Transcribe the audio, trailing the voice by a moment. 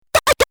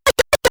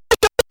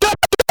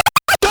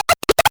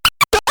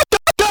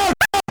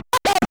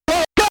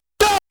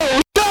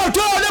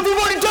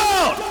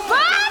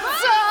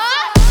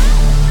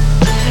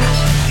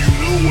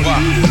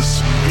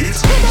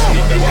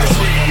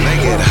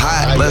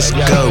Let's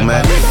go,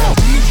 man.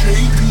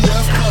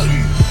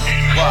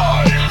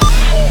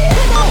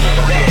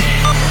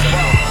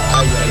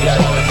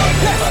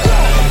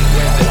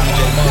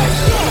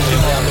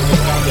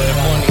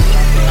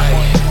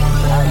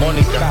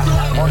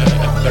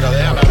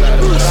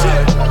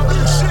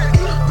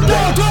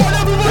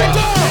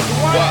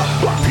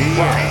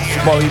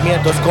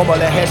 Movimientos como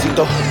el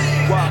ejército.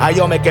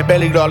 Ayome, qué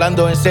peligro,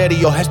 hablando en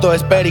serio, esto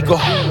es perico.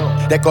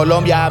 De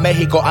Colombia a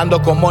México,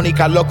 ando con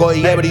Mónica, loco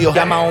y ebrio.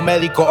 Llama a un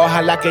médico,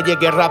 ojalá que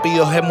llegue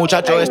rápido. El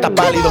muchacho está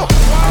pálido.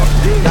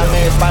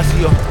 Dame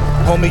espacio,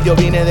 homie, yo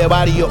vine de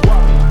barrio.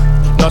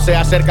 No se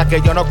acerca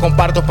que yo no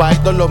comparto, pa'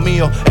 esto es lo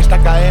mío. Esta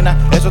cadena,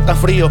 eso está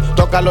frío.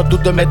 Tócalo tú,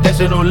 te metes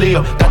en un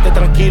lío. Date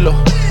tranquilo,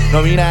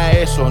 no vine a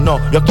eso, no.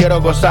 Yo quiero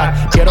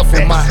gozar, quiero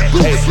fumar,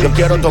 ey, yo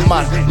quiero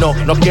tomar. No,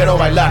 no quiero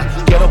bailar,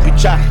 quiero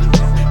pichar.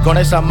 Con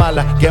esa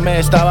mala que me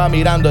estaba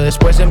mirando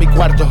después en mi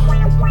cuarto.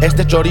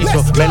 Este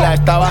chorizo me la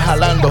estaba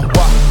jalando.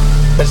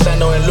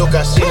 Pensando en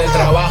Lucas sin el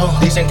trabajo,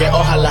 dicen que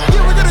ojalá.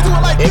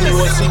 En mi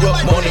bolsillo,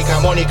 Mónica,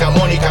 Mónica,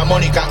 Mónica,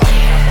 Mónica.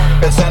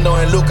 Pensando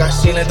en Lucas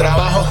sin el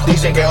trabajo,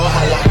 dicen que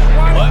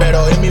ojalá.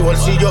 Pero en mi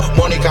bolsillo,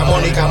 Mónica,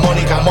 Mónica,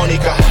 Mónica,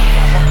 Mónica.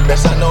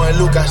 Pensando en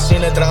Lucas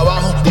sin el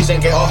trabajo, dicen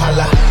que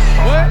ojalá.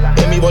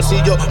 En mi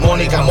bolsillo,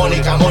 Mónica,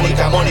 Mónica,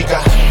 Mónica,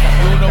 Mónica.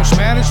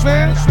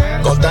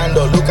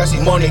 Contando Lucas y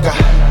Mónica.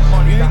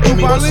 En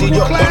mi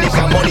bolsillo,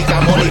 Mónica,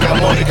 Mónica, Mónica,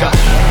 Mónica.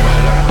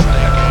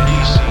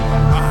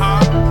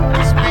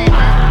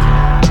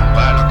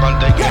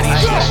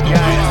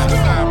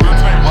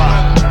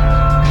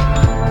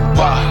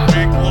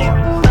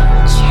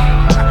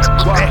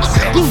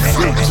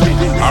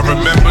 I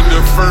remember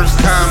the first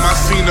time I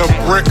seen a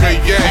brick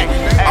of yay.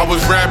 I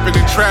was rapping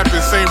and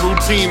trapping, same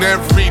routine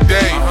every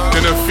day.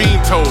 Then a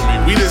fiend told me,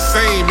 we the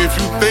same if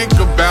you think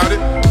about it.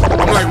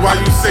 I'm like, why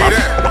you say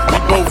that? We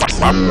both.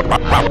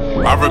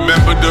 I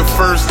remember the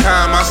first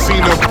time I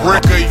seen a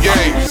brick of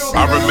yay.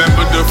 I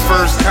remember the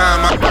first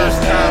time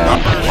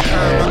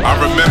I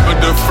remember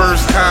the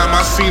first time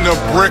I seen a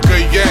brick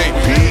of yay.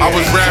 I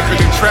was rapping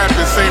and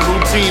trapping, same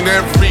routine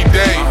every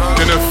day.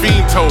 Then a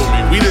fiend told me,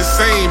 we the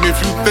same if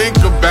you think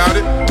about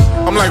it.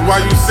 I'm like, why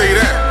you say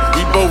that?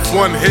 We both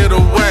one hit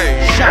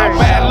away. Shout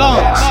bad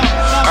lungs.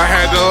 I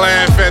had to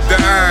laugh at the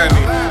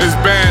irony. It's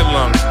bad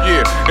lungs,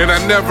 yeah. And I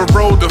never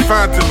rode the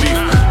Fontaine leaf.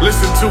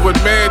 Listen to a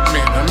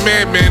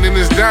madman in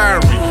his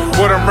diary.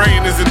 What I'm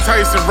writing is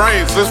enticing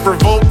riots. Let's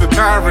revolt the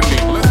tyranny.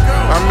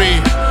 I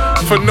mean,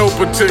 for no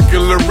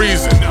particular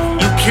reason.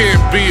 You can't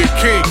be a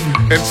king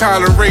and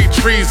tolerate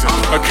treason.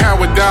 A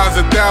coward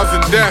dies 1,000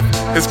 deaths.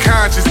 His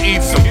conscience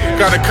eats him.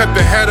 Gotta cut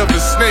the head of a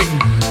snake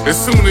as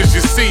soon as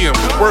you see him.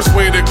 Worst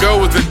way to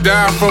go is to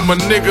die from a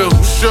nigga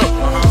who shook.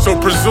 So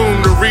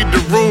presume to read the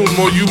room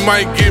or you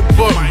might get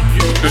booked.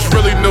 There's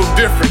really no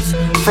difference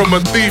from a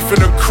thief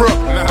and a crook.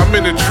 I'm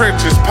in the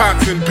trenches,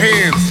 pots and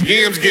pans,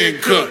 yams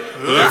getting cooked.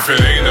 If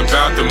it ain't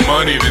about the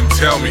money, then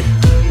tell me,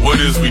 what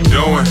is we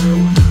doing?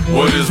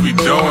 What is we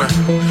doing?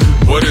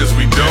 What is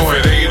we doing?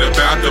 If it ain't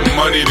about the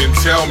money, then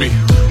tell me,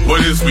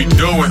 what is we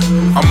doing?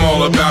 I'm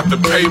all about the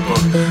paper,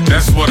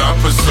 that's what I'm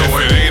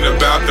pursuing. If it ain't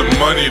about the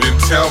money, then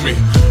tell me,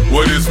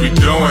 what is we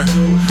doing?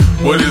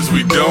 What is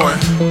we doing?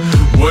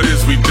 What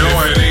is we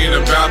doing? If it ain't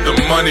about the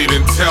money,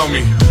 then tell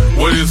me,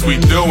 what is we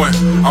doing?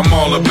 I'm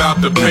all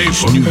about the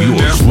paper,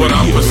 that's what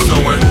I'm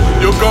pursuing.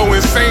 You'll go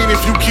insane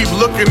if you keep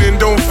looking and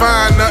don't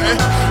find nothing.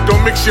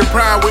 Don't mix your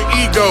pride with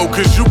ego,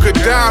 cause you could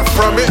die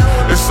from it.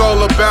 It's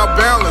all about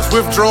balance,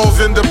 withdrawals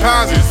and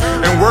deposits.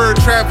 And word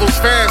travels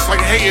fast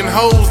like hating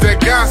hoes that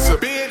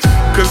gossip.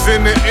 Cause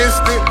in the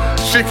instant,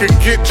 shit can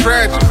get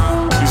tragic.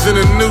 He's in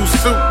a new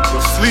suit,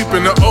 asleep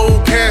in an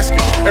old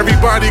casket.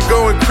 Everybody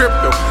going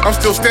crypto, I'm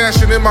still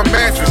stashing in my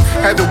mattress.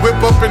 Had to whip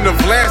up in the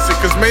Vlasic,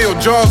 cause mail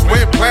jars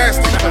went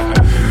plastic.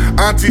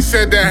 Auntie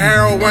said that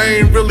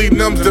heroin really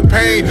numbs the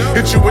pain.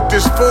 Hit you with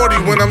this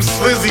 40 when I'm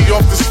slizzy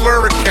off the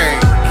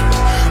slurricane.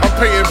 I'm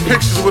painting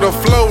pictures with a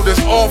flow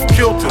that's off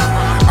kilter.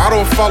 I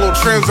don't follow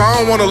trends, I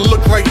don't wanna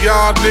look like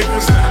y'all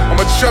niggas. I'm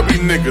a chubby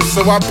nigga,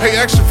 so I pay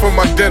extra for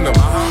my denim.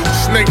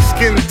 Snake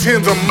skin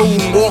Timbs, I'm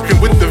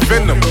moonwalking with the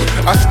venom.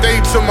 I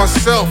stay to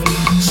myself,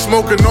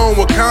 smoking on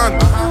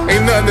Wakanda.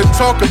 Ain't nothing to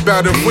talk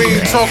about if we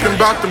ain't talking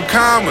about them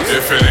commas.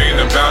 If it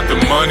ain't about the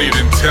money,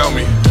 then tell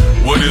me,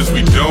 what is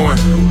we doing?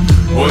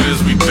 What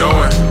is we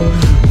doing?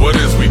 What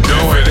is we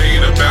doing? If it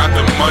ain't about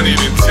the money,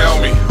 then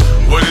tell me,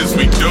 what is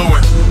we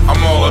doing?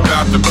 I'm all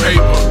about the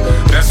paper,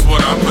 that's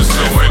what I'm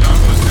pursuing.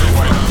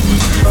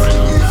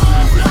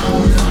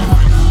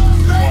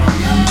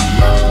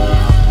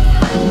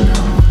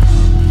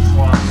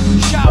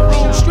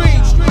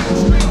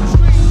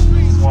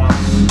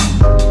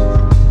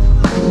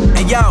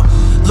 And yo,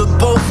 look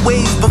both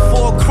ways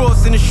before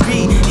crossing the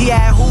street. He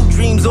had hoop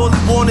dreams, all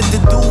he wanted to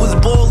do was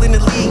ball in the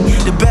league.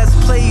 The best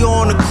player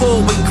on the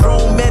court with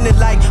grown men at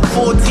like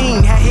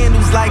 14. Had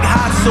handles like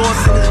hot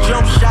sauce and his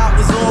jump shot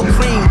was all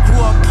cream.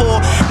 Grew up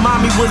poor,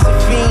 mommy was a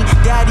fiend,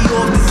 daddy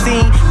off the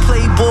scene.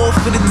 Played ball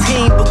for the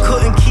team but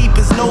couldn't keep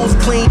his nose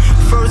clean.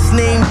 First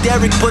name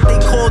Derek but they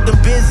called him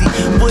Busy.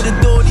 Would've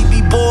thought he'd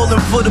be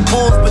balling for the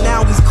Bulls but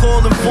now he's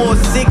calling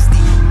 460.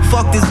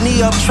 Fucked his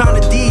knee up, trying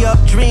to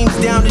D-up dreams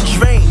down the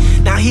drain.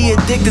 Now he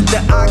addicted to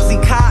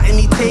Oxycontin,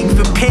 he take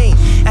for pain.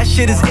 That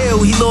shit is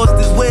ill, he lost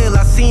his will,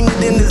 I seen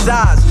it in his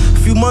eyes. A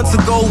few months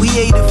ago, he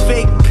ate a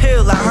fake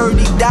pill, I heard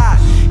he died.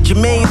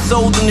 Jermaine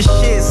sold him the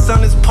shit,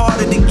 son is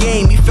part of the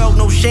game. He felt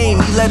no shame,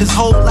 he let his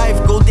whole life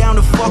go down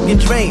the fucking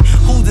drain.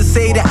 Who's to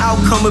say the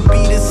outcome would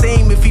be the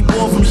same if he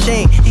bore from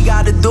shame? He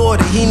got a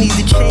daughter, he needs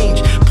to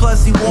change.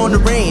 Plus he won the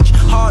range,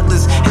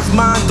 heartless. His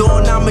mind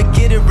on, I'ma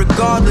get it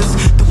regardless.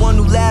 The one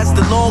who lasts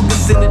the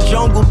longest in the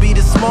jungle be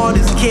the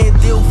smartest. Can't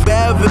deal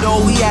forever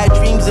though, he had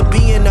dreams of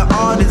being an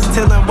artist.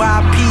 Till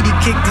NYPD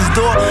kicked his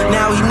door,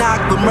 now he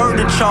knocked with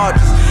murder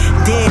charges.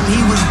 Damn, he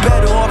was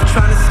better off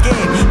trying to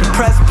scam. The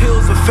press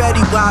pills for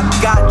Fetty Wap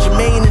got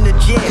Jermaine in the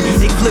jam.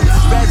 They flipped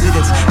his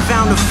residence,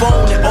 found a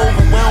phone and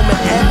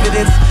overwhelming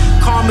evidence.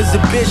 Karma's a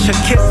bitch, her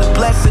kiss a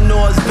blessing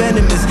or it's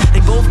venomous. They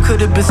both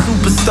could have been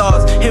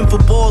superstars, him for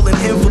ball and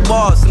him for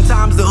bars.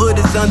 Sometimes the hood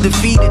is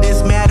undefeated,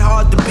 it's mad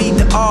hard to beat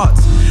the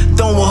odds.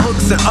 Throwing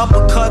hooks and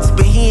uppercuts,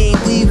 but he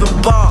ain't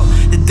leaving Bob.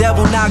 The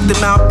devil knocked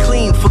him out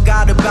clean,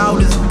 forgot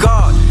about his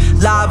guard.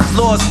 Lives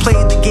lost,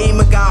 played the game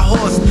and got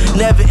horsed.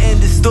 Never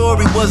ended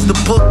story was the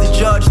book the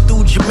judge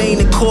threw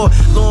Jermaine in court.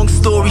 Long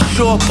story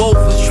short, both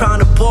was trying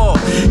to ball.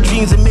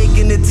 Dreams of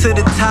making it to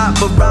the top,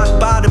 but rock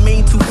bottom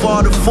ain't too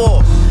far to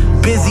fall.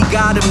 Busy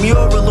got a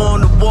mural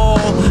on the wall.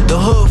 The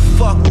hood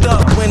fucked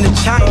up when the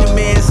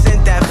Chinaman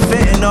sent that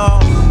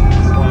fentanyl.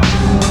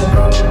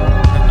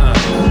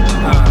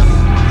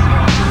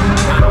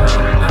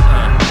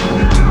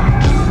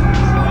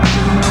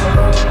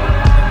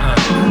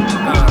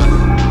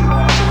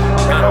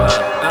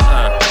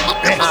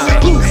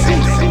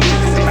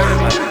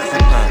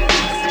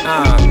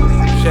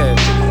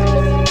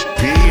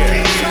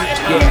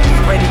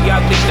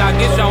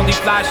 It's only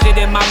fly shit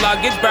in my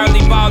luggage.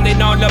 Barely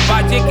ballin' on the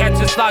budget.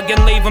 Catch a slug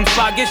and leave them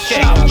sluggish.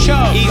 Shit.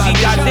 Easy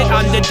does it,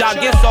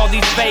 underdoggers. All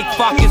these fake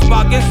fuckers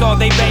buggers. All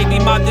they baby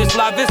mothers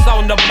love us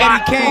on the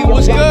block. Eddie Kane,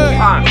 what's good?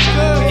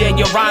 Yeah,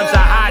 your rhymes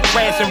are high,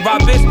 trash and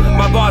rubbish.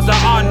 My bars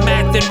are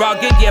unmatched and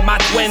rugged. Yeah, my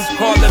twins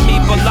calling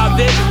me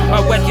beloved.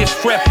 Or wet your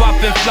strip up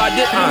and flood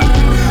it.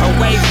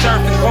 Away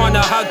surfing,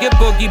 corner hugging,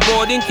 boogie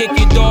boarding. Kick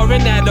your door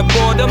in at the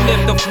boredom.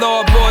 Lift the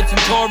floorboards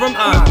and tore them.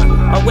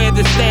 Where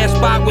the stash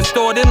spot was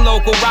stored in.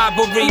 Local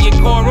robbery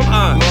and quorum,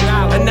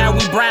 and now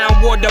we brown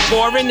water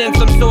boring in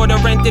some sort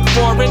of rented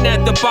foreign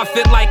at the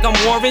buffet like I'm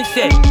Warren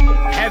shit.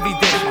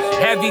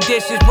 Heavy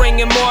dishes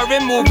bringing more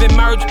in, moving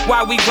merch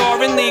while we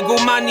touring. Legal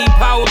money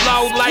polo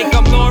like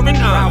I'm Lauren.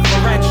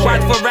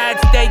 Watch for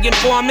rats, stay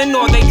informing,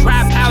 or they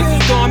trap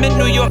houses storming.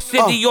 New York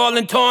City all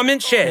in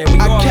torment shit.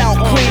 I count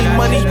clean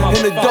money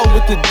in the dough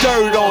with the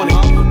dirt on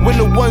it. When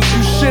the ones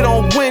you shit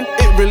on win,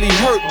 it really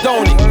hurt,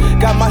 don't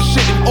it? Got my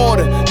shit in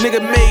order,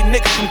 nigga made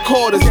nicks from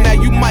quarters. Now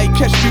you might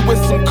catch me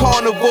with some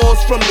carnivores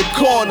from the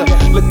corner.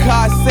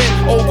 Lakai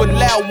sent over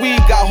loud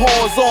weed, got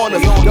whores on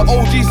us. The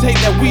OGs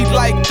hate that we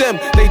like them,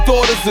 they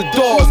daughters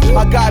adores.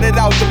 I got it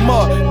out the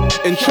mud,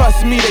 and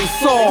trust me, they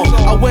saw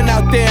 'em. I went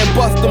out there and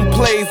bust them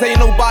plays, ain't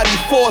nobody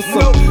force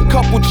 'em.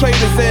 Couple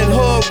traders and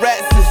hood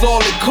rats is all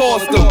it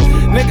cost them.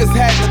 Niggas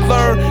had to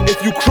learn,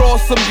 if you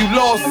cross them, you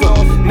lost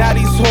them. Now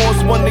these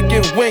whores wanna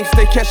give winks,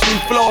 they catch me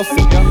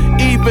flossing.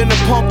 Even the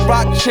punk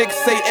rock chicks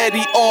say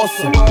Eddie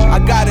awesome. I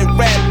got it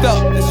wrapped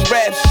up, this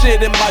rap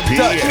shit in my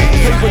Dutch.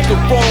 Play with the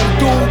wrong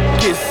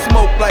dude, get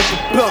smoked like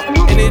a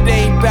blunt. And it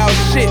ain't about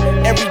shit,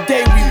 every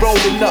day we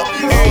rollin' up.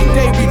 Every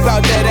day we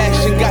bout that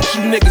action, got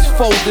you niggas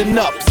folding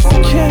up.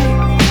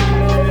 Okay.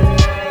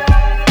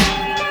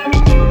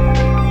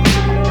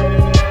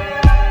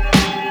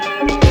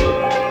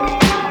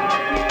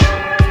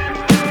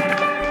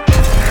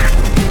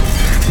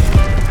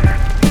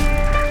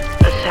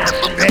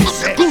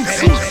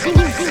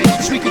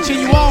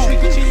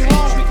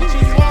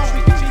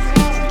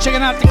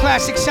 Checking out the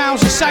classic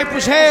sounds of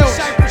Cypress Hills.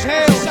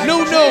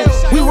 New.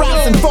 We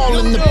rise and fall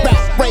in the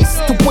rap race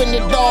to win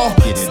it all.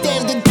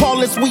 Standing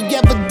tall as we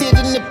ever did,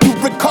 and if you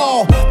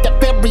recall, that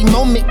very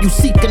moment you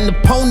seek an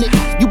opponent,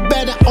 you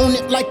better own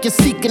it like you're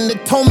seeking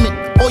atonement,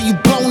 or you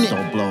blown it.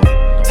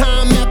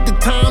 Time after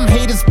time,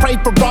 haters pray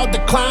for our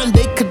decline.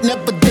 They could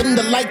never dim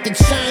the light that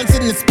shines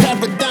in this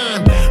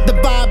paradigm. The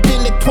vibe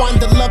intertwined,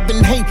 the love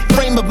and hate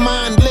frame of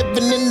mind,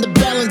 living in the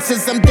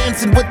balances. I'm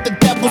dancing with the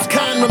devil's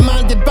kind,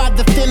 reminded by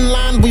the thin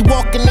line we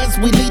walking as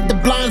we lead the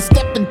blind,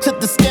 step into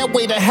the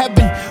stairway to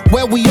heaven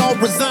where we all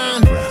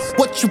resign.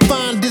 What you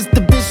find is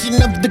the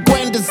vision of the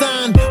grand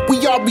design.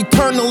 We are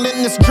eternal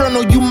in this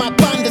journal, you might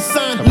find a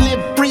sign.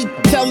 Live free,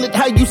 tell it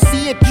how you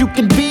see it, you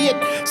can be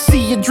it.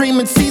 See your dream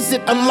and seize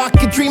it,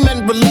 unlock your dream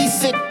and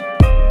release it.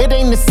 It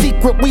ain't a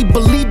secret, we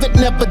believe it,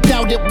 never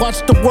doubt it.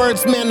 Watch the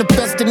words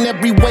manifest in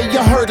every way you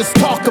heard us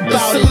talk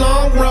about it. It's a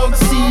long road,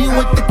 see you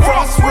at the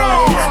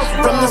crossroads.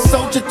 From the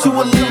soldier to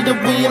a leader,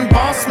 we in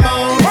boss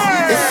mode.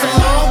 It's a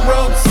long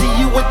road, see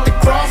you at the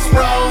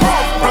crossroads.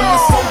 From the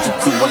soldier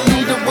to a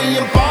leader, we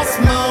in boss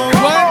mode.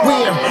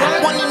 We're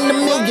 1 in a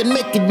million,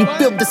 making you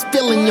feel this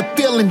feeling you're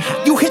feeling.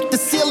 You hit the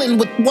ceiling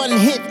with one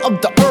hit of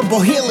the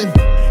herbal healing.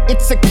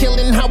 It's a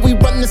killing how we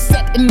run the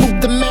set and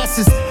move the mass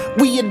passes.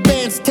 We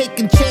advance,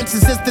 taking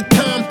chances as the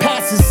time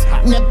passes.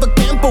 Never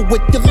gamble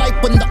with your life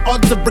when the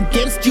odds are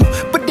against you.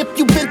 But if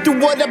you've been through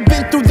what I've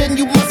been through, then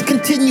you must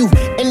continue.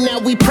 And now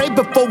we pray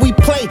before we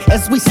play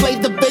as we slay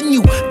the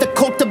venue. The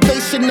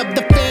cultivation of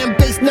the fan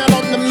base not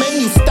on the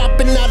menu.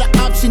 Stopping not an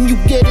option, you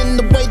get in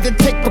the way, then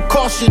take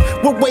precaution.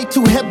 We're way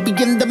too heavy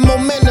and the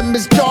momentum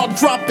is jaw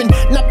dropping.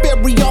 Not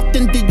very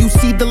often do you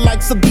see the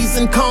likes of these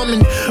in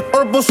common.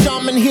 Herbal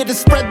shaman here to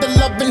spread the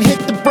love and hit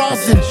the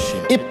browsing.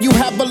 If you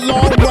have a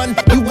long run,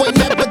 you ain't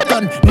never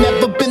done.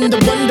 Never been the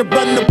one to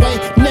run away,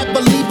 never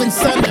leaving,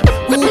 son.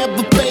 We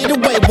never fade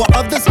away while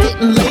others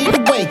getting laid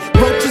away.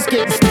 Roaches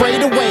getting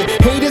sprayed away.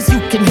 Haters, you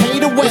can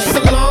hate away. It's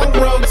a long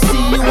road,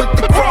 see you at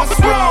the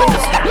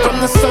crossroads. From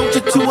the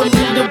soldier to a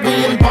leader, we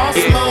in boss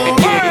mode.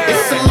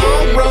 It's a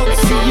long road,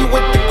 see you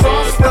at the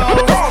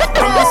crossroads.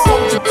 From the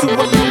soldier to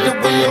a leader,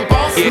 we in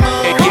boss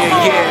mode.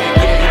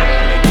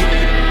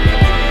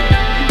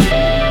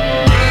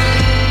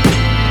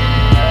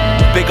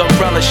 Big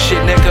umbrella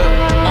shit, nigga.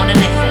 On the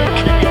next.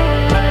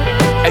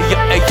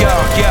 Hey yo.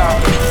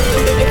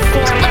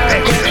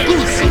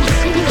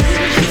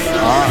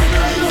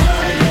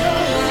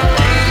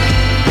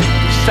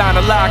 It's time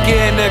to lock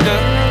in, nigga.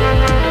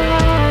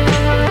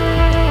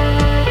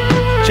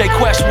 J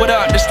Quest, what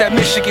up? This that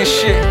Michigan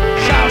shit.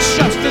 South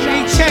Shustin,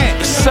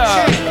 What's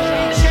up?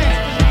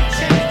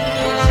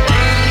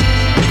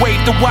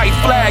 Wave the white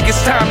flag,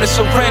 it's time to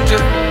surrender.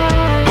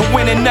 But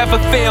winning never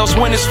fails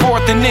when it's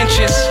 4th and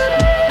inches.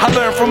 I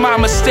learn from my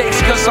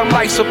mistakes cause I'm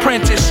life's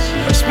apprentice.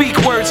 Speak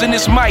words in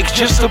this mic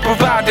just to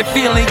provide the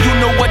feeling you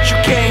know what you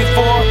came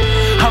for.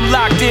 I'm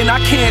locked in, I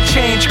can't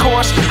change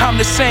course. I'm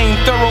the same,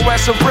 thorough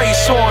as a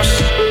racehorse.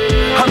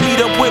 I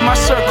meet up with my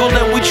circle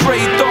and we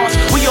trade thoughts.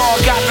 We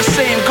all got the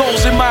same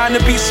goals in mind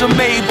to be some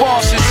made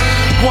bosses.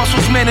 Once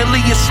was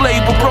mentally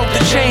enslaved but broke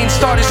the chain.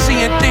 Started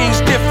seeing things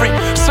different,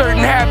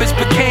 certain habits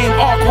became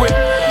awkward.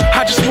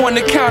 I just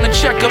wanted to count and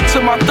check up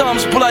till my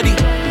thumb's bloody.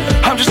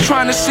 I'm just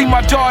trying to see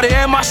my daughter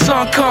and my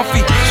son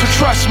comfy. So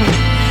trust me,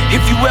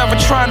 if you ever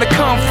trying to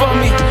come for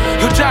me,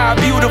 you'll die a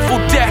beautiful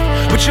death,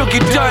 but you'll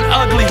get done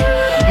ugly.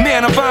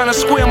 Man of honor,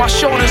 square my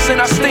shoulders and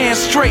I stand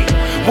straight.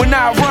 When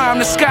I rhyme,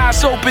 the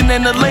sky's open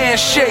and the land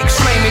shakes.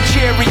 Flaming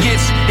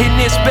chariots, in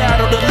this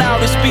battle the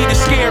loudest be the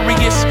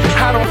scariest.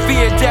 I don't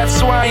fear death,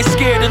 so I ain't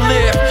scared to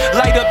live.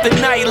 Light up the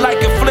night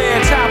like a flare,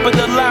 top of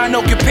the line,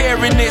 no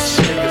comparing this.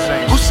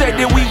 Who said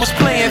that we was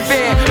playing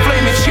fair?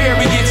 Flaming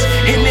chariots,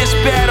 in this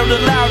battle the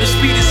loudest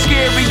be the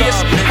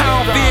scariest. I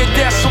don't fear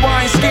death, so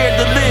I ain't scared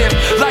to live.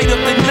 Light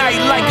up the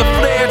night like a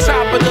flare,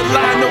 top of the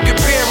line, no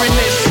comparing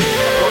this.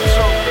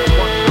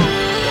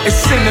 It's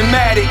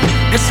cinematic,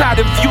 it's how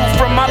the view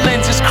from my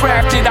lens is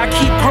crafted. I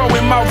keep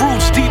growing my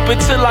roots deep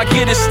until I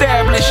get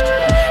established.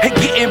 And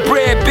getting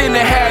bread been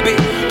a habit,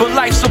 but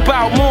life's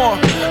about more.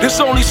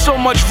 There's only so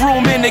much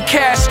room in the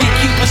casket,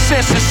 keep a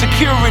sense of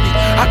security.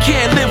 I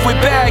can't live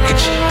with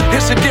baggage.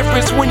 There's a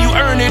difference when you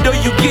earn it or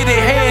you get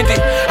it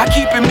handed. I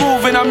keep it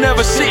moving, I'm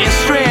never sitting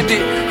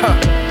stranded.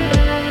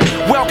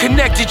 Well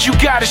connected, you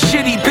got a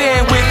shitty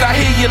bandwidth. I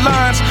hear your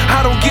lines,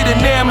 I don't get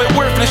enamored.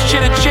 Worthless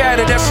chitter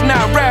chatter, that's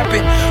not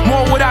rapping.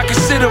 More what I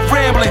consider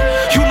rambling.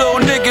 You little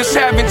niggas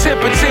having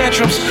temper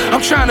tantrums. I'm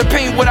trying to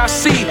paint what I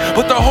see,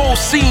 but the whole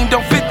scene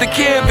don't fit the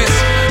canvas.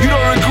 You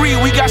don't agree,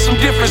 we got some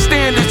different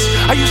standards.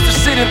 I used to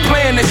sit and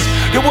plan this.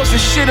 There wasn't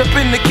shit up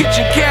in the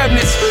kitchen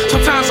cabinets.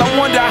 Sometimes I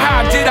wonder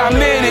how did I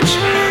manage.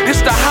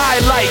 It's the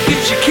highlight,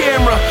 get your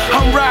camera.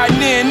 I'm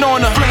riding in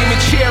on a flaming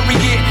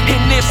chariot.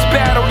 In this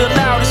battle, the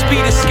loudest be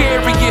the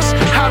scariest.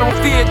 I don't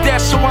fear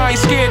death, so I ain't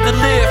scared to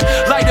live.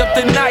 Light up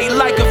the night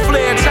like a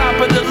flare,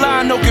 top of the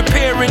line, no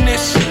comparing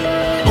this.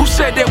 Who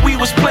said that we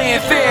was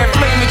playing fair?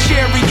 Flaming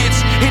chariots.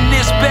 In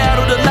this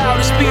battle, the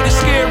loudest be the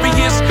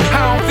scariest.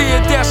 I don't fear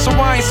death, so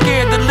I ain't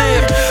scared to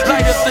live.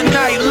 Light up the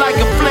night like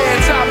a flare,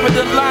 top of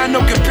the line,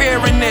 no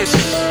comparing this.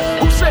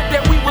 Who said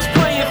that we was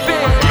playing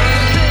fair?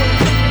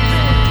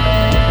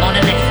 On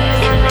the next.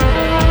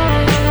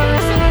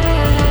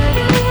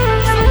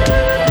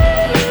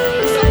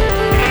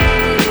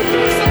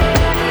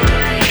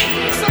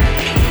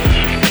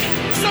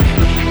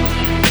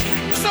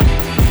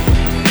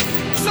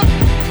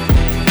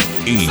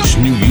 East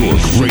New York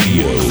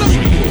Radio.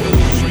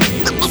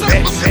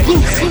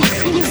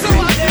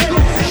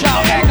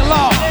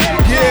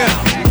 Yeah,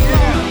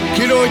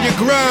 get on your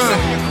grind.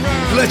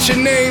 Let your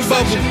name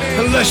bubble.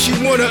 Unless you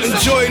wanna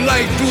enjoy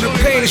life through the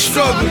pain and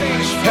struggle.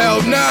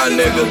 Hell nah,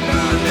 nigga.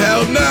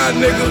 Hell nah,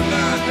 nigga.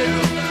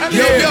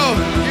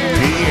 Yo.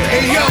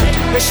 Hey yo,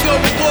 it's no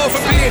reward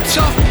for being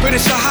tough, but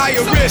it's a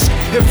higher risk.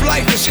 If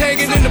life is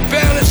hanging in the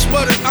balance,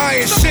 but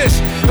I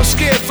insist. I'm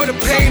scared for the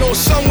pain on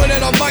someone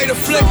that I might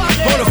afflict.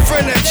 On a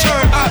friend that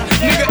turned out,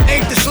 nigga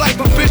ain't this life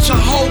a bitch. A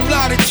whole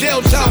lot of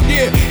jails out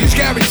here is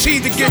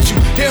guaranteed to get you.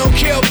 They don't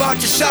care about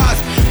your size,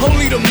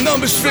 only them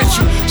numbers fit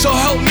you. So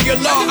help me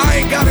Allah,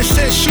 I ain't gotta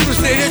send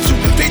shooters to hit you.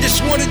 They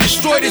just wanna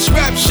destroy this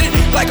rap shit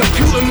like a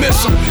Putin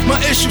missile. My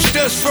issue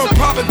stems from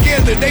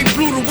propaganda, they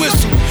blew the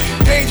whistle.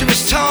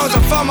 Dangerous times, I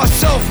find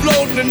myself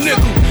loading a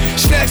nickel,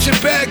 snatching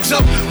bags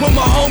up with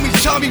my homie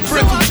Tommy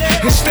Brickles,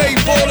 and stay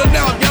ballin'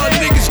 out, y'all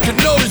niggas can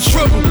know the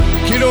triple.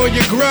 Get on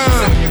your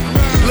grind,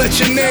 let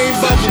your name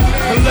bubble,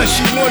 unless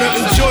you wanna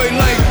enjoy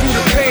life through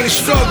the pain and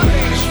struggle.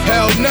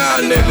 Hell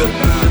nah, nigga,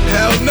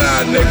 hell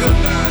nah, nigga.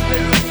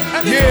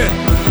 Yeah.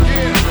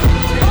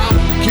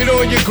 Get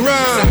on your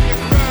grind,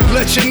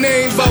 let your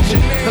name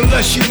bubble,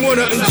 unless you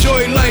wanna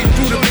enjoy life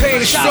through the pain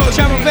and struggle.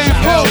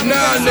 Hell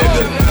nah,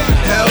 nigga,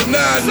 hell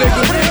nah,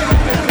 nigga.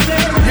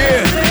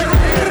 Yeah.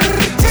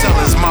 Tell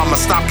his mama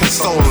stop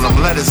consoling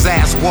him, let his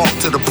ass walk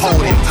to the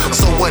podium.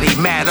 So what, he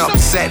mad,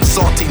 upset,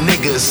 salty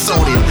nigga is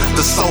sodium,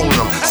 the soul in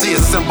him. See, it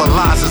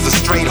symbolizes a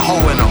straight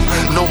hole in him.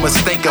 No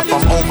mistake if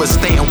I'm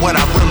overstating what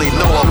I really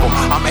know of him.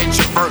 I'm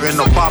introverting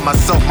all by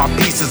myself, my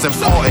piece is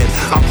important.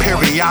 I'm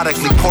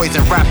periodically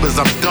poison rappers,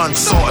 I'm done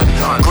sorting.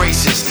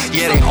 Gracious,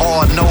 yeah, they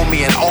all know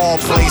me in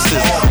all places,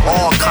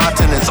 all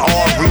continents,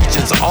 all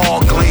regions, all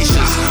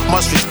glaciers.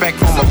 Much respect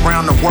from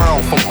around the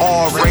world, from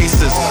all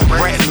races.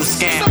 Brand new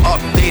scan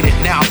updated,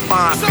 now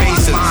fine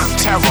faces.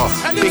 Terror,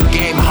 big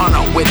game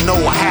hunter with no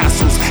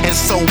hassles. And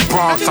so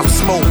Bronx, I'm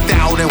smoked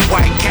out in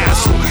White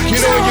Castle. Get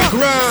on your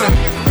grind,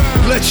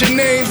 let your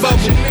name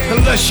bubble,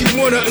 unless you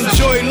wanna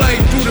enjoy life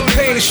through the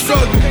pain and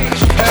struggle.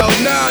 Hell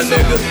nah,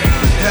 nigga,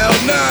 hell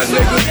nah,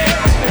 nigga.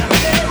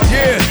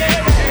 Yeah.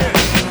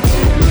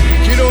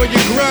 Get on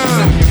your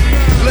grind,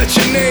 let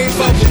your name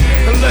bubble,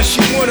 unless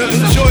you wanna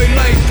enjoy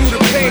life through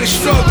the pain and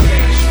struggle.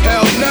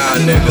 Hell nah,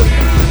 nigga,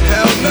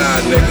 hell nah,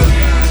 nigga.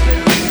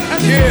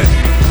 Yeah.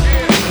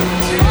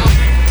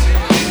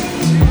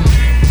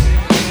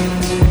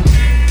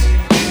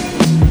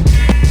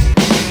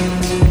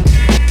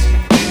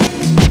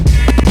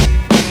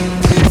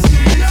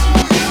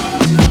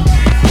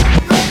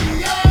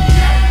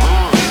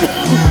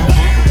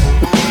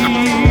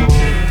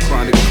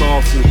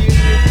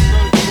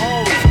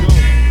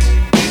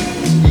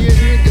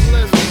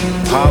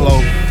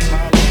 Apollo,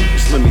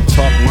 just let me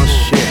talk my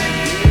shit.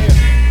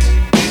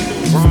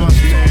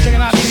 Checking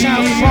out the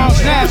sound of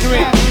Bronx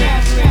Nazareth.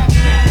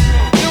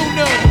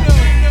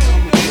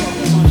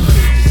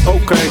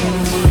 Okay.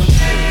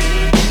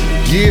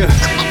 Yeah.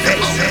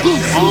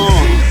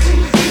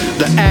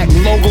 The act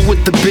logo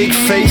with the big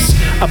face.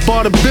 I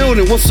bought a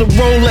building, what's a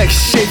Rolex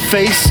shit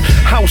face?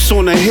 House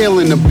on a hill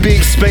in a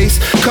big space.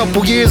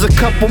 Couple years, a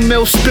couple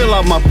mil spill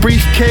out my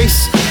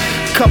briefcase.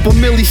 Couple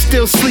milli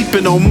still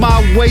sleeping on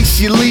my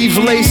waist. You leave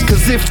lace,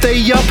 cause if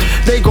they up,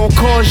 they gon'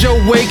 cause your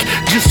wake.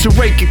 Just to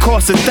rake it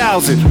costs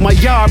 1,000. My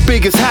yard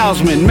big as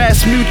Houseman.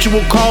 Mass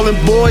Mutual calling,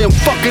 boy, I'm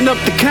fucking up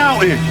the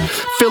counting.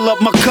 Fill up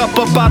my cup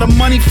up out of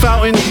money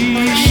fountain.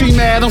 She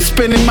mad, I'm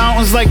spending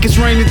mountains like it's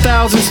raining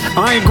thousands.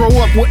 I ain't grow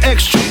up with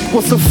extra,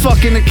 what's a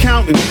fucking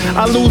accountant?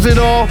 I lose it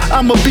all,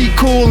 I'ma be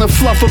cool and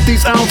fluff up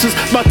these ounces.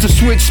 About to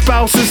switch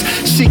spouses,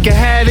 she can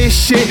have this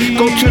shit.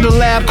 Go to the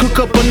lab, cook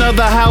up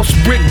another house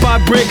brick by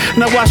brick.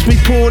 Now watch me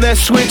pull that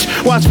switch,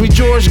 watch me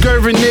George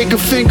Gervin nigga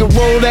finger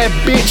roll that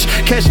bitch.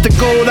 Catch the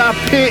gold I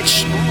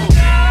pitch.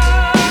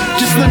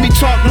 Just let me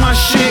talk my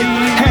shit.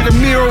 Had a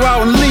mirror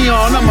out in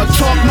Leon, I'ma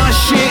talk my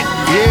shit.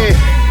 Yeah.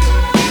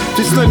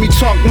 Just let me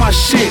talk my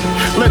shit.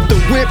 Let the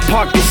whip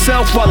park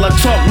itself while I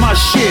talk my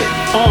shit.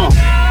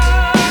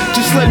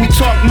 Just let me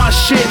talk my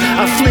shit.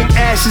 I flick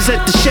ashes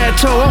at the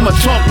chateau, I'ma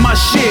talk my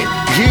shit.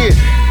 Yeah.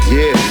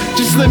 Yeah,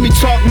 just let me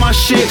talk my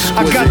shit.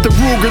 I got the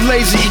Ruger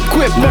laser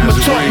equipped, I'ma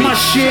talk my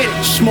shit.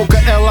 Smoke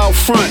a L out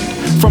front,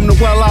 from the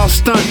well out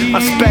stunt. I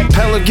spec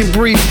Pelican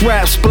brief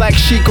raps, Black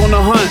Sheik on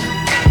the hunt.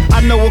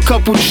 I know a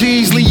couple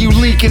G's leave you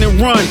leaking and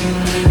run.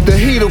 The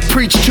heat'll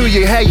preach to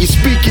you, how you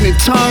speaking in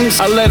tongues.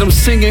 I let them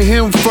sing a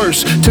hymn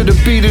first, to the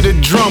beat of the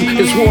drum.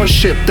 It's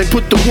worship, they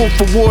put the Wolf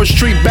of Wall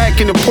Street back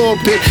in the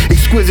pulpit.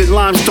 Exquisite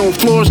limestone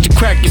floors to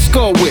crack your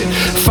skull with.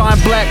 Fine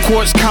black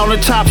quartz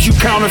countertops, you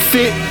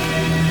counterfeit.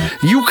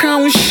 You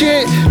countin'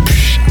 shit?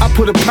 Psh, I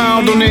put a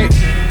pound on it.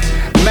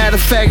 Matter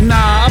of fact,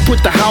 nah, I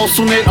put the house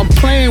on it. I'm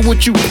playing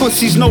with you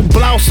pussies, no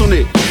blouse on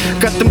it.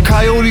 Got them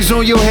coyotes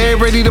on your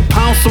head, ready to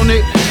pounce on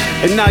it.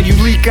 And now you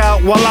leak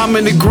out while I'm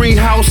in the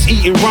greenhouse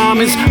eating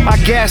ramens. I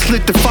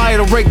gaslit the fire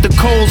to rake the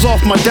coals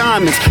off my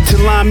diamonds.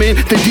 Till I'm in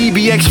the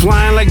DBX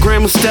flying like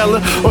Grandma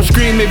Stella, or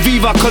screaming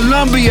Viva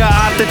Colombia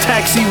out the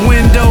taxi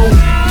window.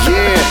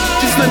 Yeah,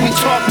 just let me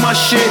talk my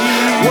shit.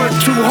 Work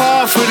too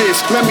hard for this,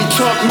 let me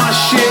talk my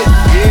shit.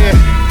 Yeah,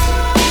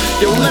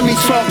 yo, let me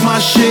talk my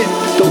shit.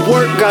 The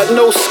work got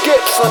no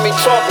skips, let me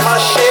talk my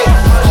shit.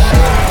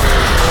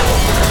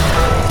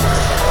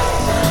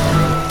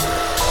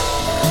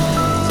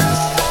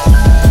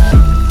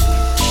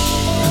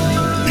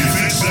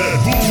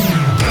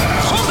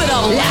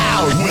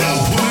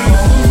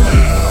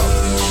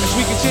 As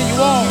we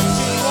continue on,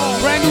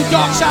 brand new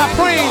Dark Darkside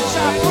Prince,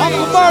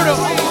 Uncle Murder,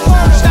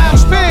 Style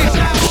Spin.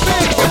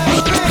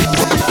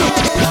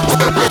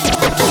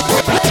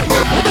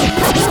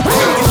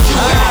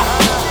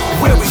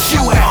 Where was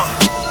you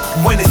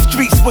at? When the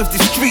streets was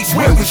the streets,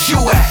 where was you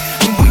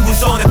at? When we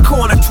was on the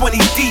corner 20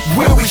 deep,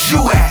 where was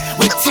you at?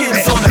 When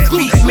Tim's on the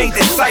beat made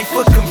the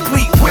cypher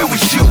complete, where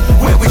was you?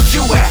 Where was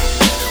you at?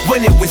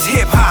 When it was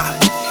hip hop.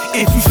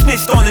 If you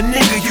snitched on a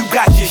nigga, you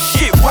got your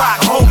shit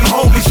rocked.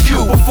 Homie, it's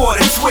you. Before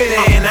the Twitter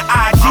and the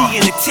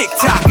IG and the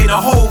TikTok and the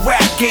whole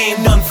rap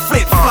game done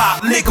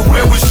flip-flop. Nigga,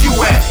 where was you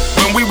at?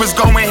 When we was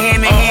going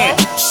hand in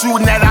hand,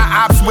 shooting at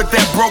our ops with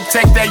that broke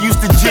tech that used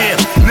to jam.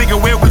 Nigga,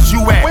 where was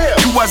you at?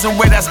 You wasn't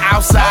with us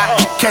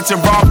outside, catching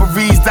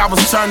robberies that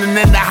was turning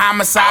into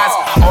homicides.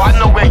 Oh, I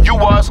know where you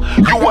was.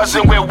 You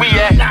wasn't where we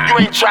at.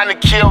 You ain't trying to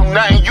kill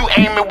nothing. You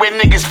aiming where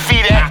niggas'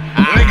 feet at.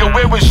 Nigga,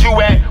 where was you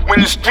at? When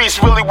the streets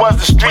really was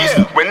the streets.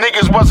 When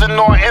niggas wasn't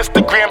on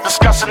Instagram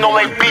discussing all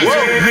they beef.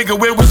 Nigga,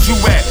 where was you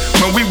at?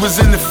 When we was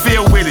in the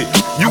field with it.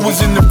 You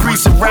was in the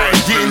precinct right,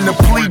 getting the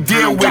plea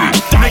deal with it.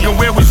 Nigga,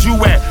 where was you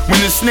at? When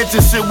the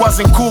snitching shit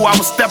wasn't cool, I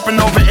was stepping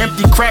over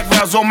empty crack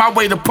rounds on my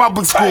way to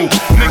public school.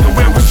 Nigga,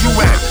 where was you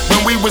at?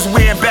 When we was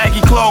wearing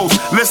baggy clothes,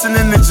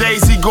 listening to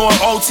Jay-Z going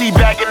OT,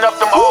 bagging up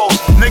them O's.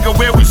 Nigga,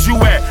 where was you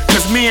at?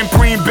 Cause me and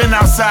Preem been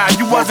outside.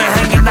 You wasn't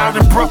hanging out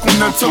in Brooklyn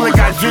until it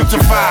got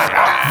gentrified.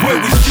 Where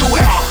was you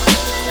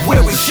at?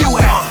 Where was you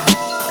at?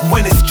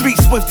 When the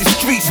streets was the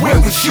streets, where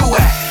was you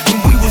at?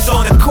 When we was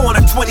on the corner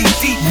 20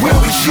 deep, where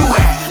was you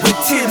at? When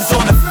Tim's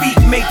on the feet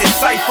made the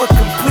cypher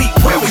complete,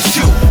 where was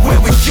you?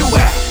 Where was you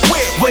at?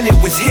 When it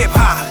was hip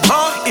hop.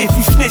 If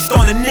you snitched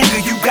on a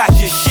nigga, you got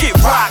your shit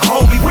rocked.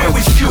 Homie, where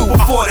was you?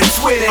 Before the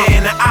Twitter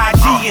and the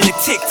IG and the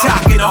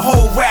TikTok and the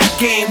whole rap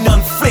game done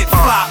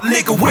flip-flop.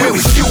 Nigga, where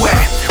was you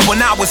at?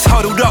 When I was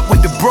huddled up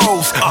with the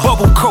bros,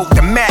 bubble coat,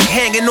 the Mac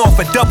hanging off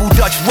a double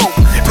Dutch rope.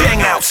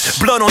 Bang outs,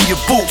 blood on your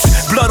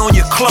boots, blood on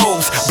your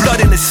clothes,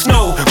 blood in the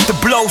snow. The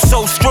blow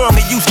so strong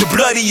it used to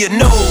bloody your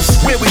nose.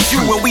 Where was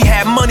you when we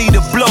had money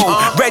to blow?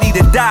 Ready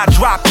to die,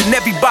 dropped, and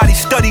everybody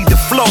studied the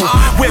flow.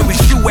 Where was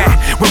you at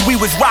when we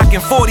was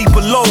rocking 40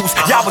 belows?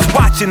 Y'all was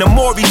watching the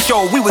Maury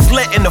show, we was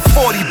letting the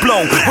 40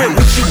 blow. Where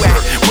was you at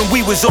when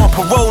we was on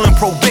parole and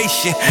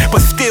probation,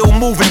 but still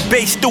moving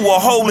bass through a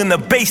hole in the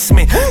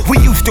basement? We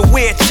used to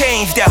wear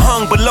chains that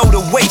hung below the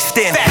waist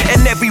end,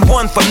 and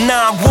everyone from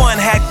 9-1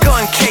 had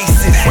gun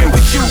cases. Where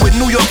was you when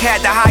New York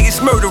had the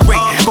highest murder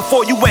rate?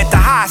 Before you went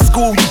to high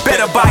school, you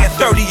better buy a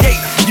 38.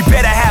 You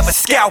better have a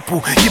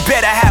scalpel, you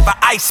better have an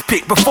ice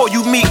pick before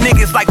you meet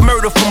niggas like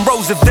Murder from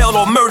Roosevelt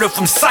or Murder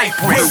from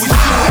Cyprus. Where was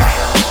you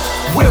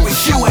at? Where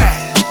was you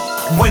at?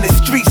 When the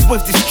streets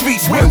was the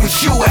streets, where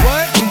was you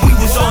at? When we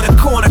was on the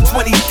corner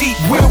 20 deep,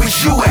 where was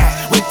you at?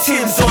 When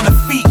Tim's on the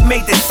feet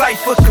made the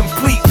cypher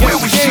complete, where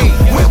was you?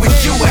 Where was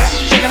you at?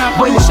 Checking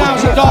out the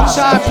sounds of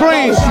Darkside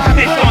Prince.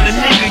 Snitch on a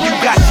nigga, you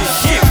got your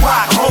shit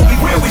rocked. Homie,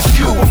 where was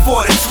you?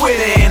 Before the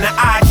Twitter and the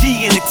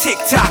IG and the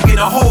TikTok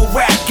and the whole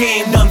rap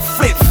game done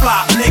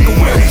flip-flop. Nigga,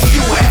 where was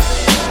you at?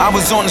 I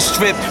was on the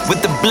strip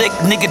with the blick,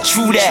 nigga,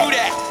 true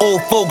that.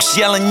 Old folks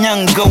yelling,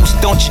 young ghost,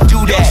 don't you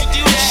do that.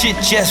 Shit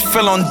just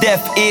fell on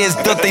deaf ears,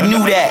 thought they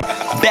knew that.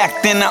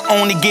 Back then I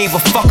only gave a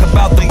fuck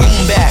about the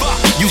boom bap.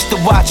 Used to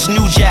watch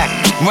New Jack,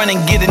 run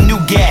and get a new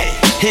gat.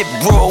 Hit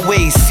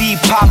Broadway, see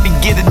Poppy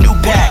get a new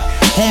pack.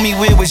 Homie,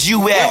 where was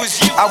you at?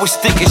 I was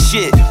thick as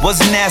shit,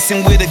 wasn't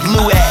asking where the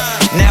glue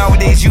at.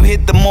 Nowadays you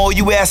hit the mall,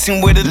 you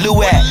asking where the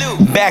loo at.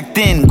 Back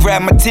then,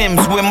 grab my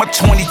Timbs, where my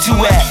 22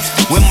 at?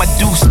 Where my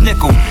deuce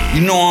nickel?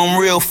 You know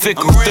I'm real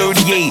fickle.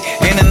 38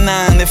 and a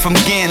 9 if I'm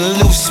getting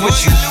loose with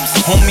you.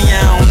 Homie,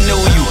 I don't know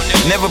you.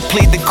 Never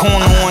played the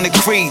corner on the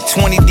crate.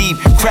 20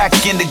 deep, crack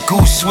in the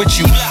goose with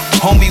you.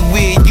 Homie,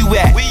 where you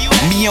at?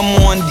 Me, I'm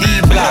on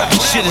D-block.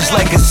 Shit is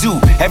like a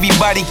zoo.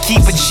 Everybody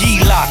keep a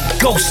G-lock.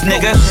 Ghost,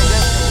 nigga.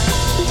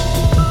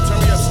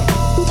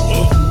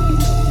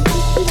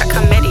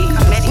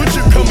 What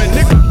you coming,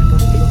 nigga?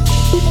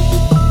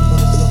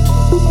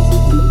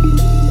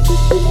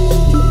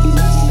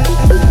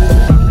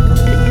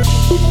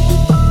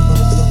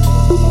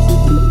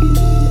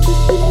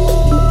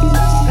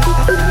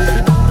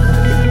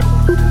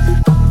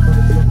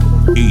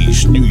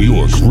 East New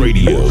York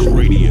Radio.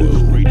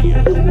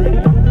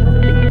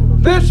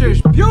 This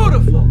is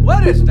beautiful.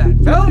 What is that?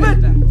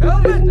 Velvet?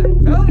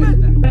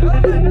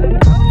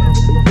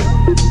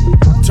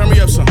 Turn me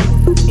up some.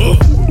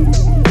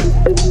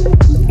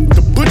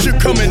 The butcher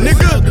coming,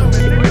 nigga.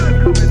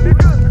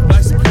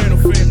 Like Soprano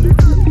family.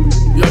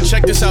 Yo,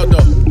 check this out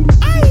though.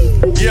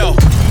 Yo,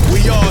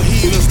 we all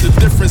heathens. The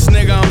difference,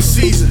 nigga, I'm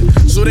seasoned.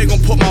 So they gon'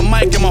 put my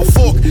mic and my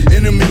fork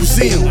in the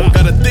museum.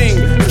 Got a thing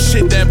for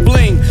shit that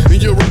bling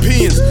and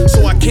Europeans.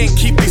 So I can't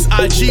keep these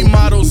IG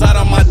models out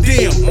of my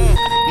DM.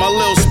 My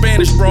little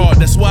Spanish broad,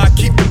 that's why I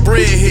keep the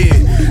bread here.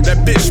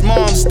 That bitch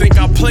moms think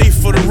I play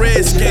for the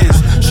Redskins.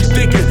 She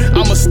thinking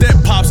I'm a step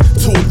pops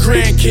to her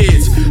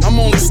grandkids. I'm I'm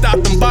only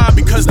stopping by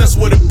because that's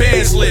where the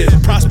bands live.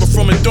 Prosper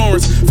from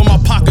endurance, for my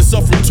pockets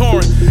up from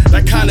touring.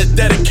 That kind of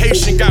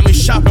dedication got me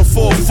shopping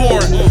for a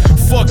foreign.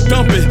 Fuck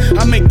dumping,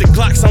 I make the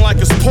Glock sound like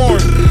it's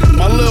pouring.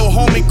 My little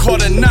homie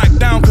caught a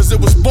knockdown cause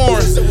it was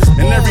boring.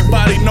 And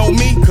everybody know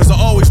me cause I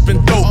always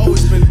been dope.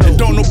 And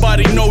don't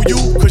nobody know you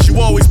cause you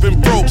always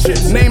been broke.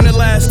 Name the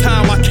last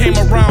time I came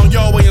around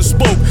Yahweh and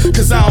spoke.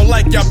 Cause I don't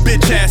like y'all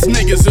bitch ass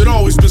niggas, it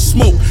always been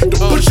smoke. The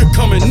butcher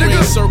coming,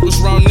 nigga.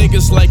 Circles round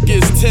niggas like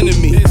it's 10 of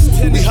me.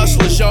 We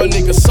hustlers, y'all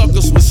niggas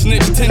suckers with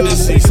snitch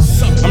tendencies.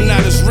 I'm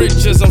not as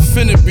rich as I'm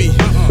finna be.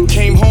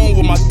 Came home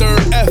with my third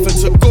F and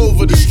took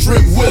over the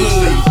strip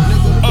willingly.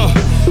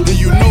 And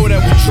you know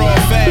that we draw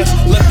fast.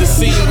 Left the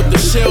scene with the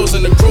shells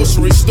in the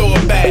grocery store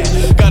bag.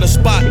 Got a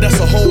spot that's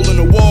a hole in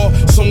the wall,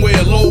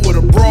 somewhere low with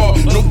a bra.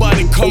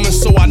 Nobody coming,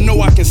 so I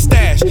know I can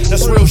stash.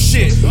 That's real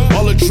shit.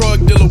 All a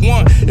drug dealer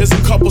want is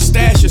a couple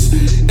stashes.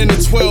 In a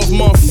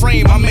 12-month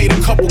frame, I made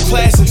a couple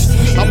classics.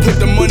 I put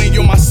the money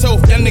on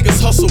myself, y'all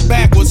niggas hustle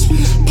backwards.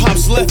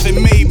 Pops left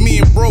and made me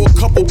and bro a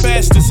couple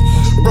bastards.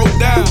 Broke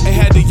down and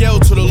had to yell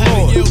to the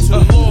Lord.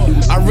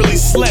 I really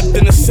slept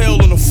in a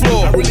cell on the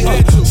floor.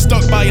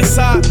 Stuck by your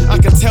side, I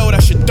can tell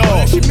that's your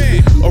dog.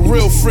 A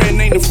real friend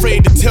ain't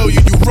afraid to tell you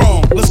you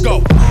wrong. Let's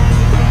go.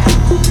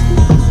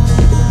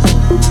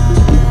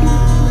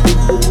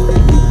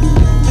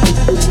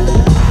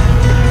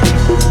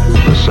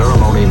 The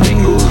ceremony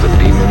mingles the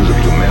demons of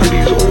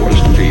humanity's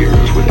oldest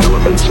fears with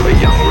elements of a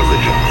young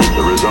religion.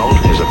 The result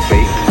is a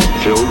faith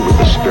filled with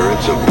the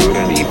spirits of good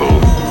and evil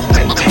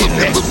and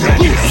tinged with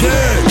magic.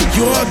 Yeah,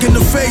 you hug in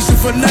the face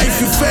with a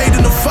knife, you fade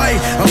in the fight.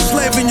 I'm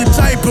slaving your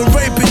type and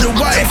raping your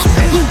wife.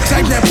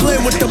 Type that play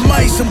with the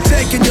mice, I'm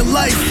taking your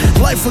life.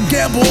 Life a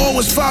gamble,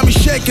 always find me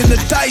shaking the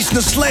dice.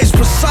 The slave's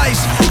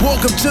precise,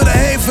 walk up to the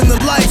haven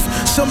of life.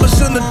 Summer's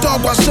in the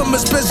dark while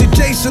summer's busy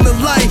chasing the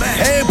light.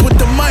 Abe with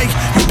the mic,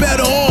 you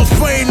better off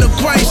praying to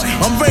Christ.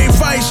 I'm Ray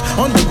Vice,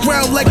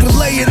 underground like a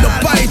lay in the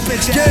pipe.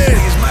 Yeah,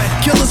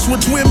 killers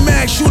with twin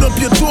mags, shoot up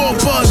your tour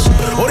bus.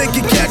 Or they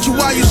can catch you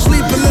while you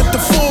sleep and let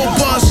the floor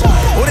bust.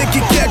 Or they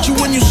can catch you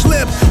when you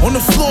slip on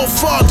the floor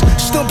fucked.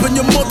 Stumping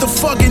your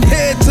motherfucking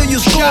head till you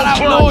skull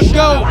crushed.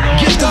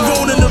 Get the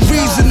road and the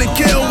reason to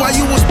kill. While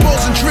you was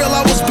posing drill,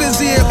 I was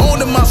busy at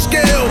honing my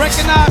scale.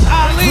 Recognize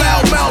Ali.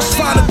 Loud mouths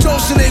find a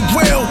dose in their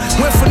grill.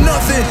 Went for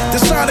nothing, to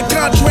sign the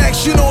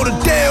contracts, you know the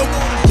deal.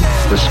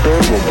 The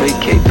spirit will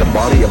vacate the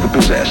body of the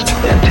possessed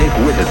and take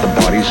with it the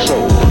body's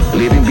soul,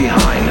 leaving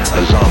behind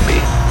a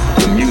zombie.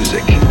 The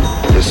music,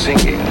 the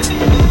singing.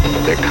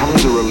 There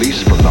comes a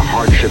release from the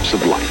hardships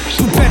of life.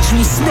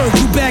 Perpetual smirk,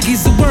 you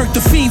baggies of work, the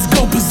fiends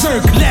go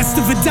berserk. Last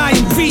of a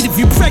dying breed, if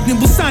you're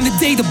pregnant, we'll sign the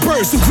date of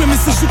birth. So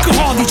grimaces you can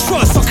hardly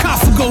trust,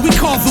 sarcophago, we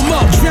carve them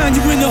up. Drown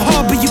you in the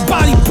harbor, your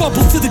body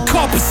bubbles to the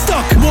carpet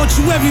stuck.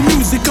 Mortuary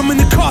music, I'm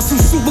in the Carson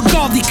suit with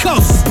godly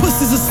cuffs.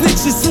 Pussies are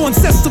snitches, sworn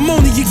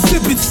testimony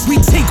exhibits. We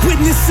take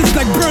witnesses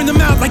like burn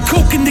them out like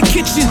coke in the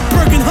kitchen.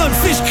 Bergen Hunt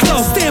Fish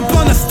Club, stamp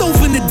on a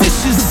stove in the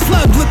dishes. The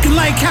flood looking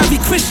like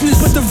Harry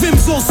Krishna's, but the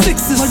rims all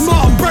sixes. Like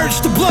Martin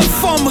Birch, the blood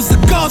farmers, the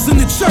gods in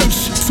the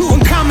church. Two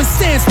uncommon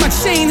stance, my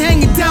chain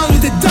hanging down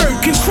with the dirt.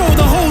 Control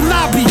the whole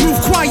lobby, move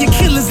quiet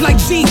killers like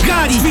Gene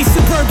Gotti. Three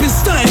suburban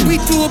stunting, we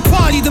threw a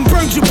party, then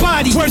burned your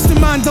body. Worse than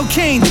Mondo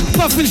Kane,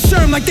 puffin'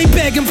 Sherm like they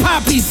begging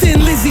poppies.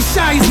 In Lizzie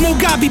Shire's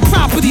Mogabi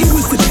properties.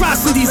 With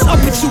atrocities up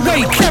at your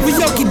way,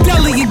 karaoke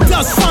deli and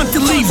dust font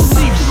leaves.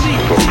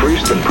 For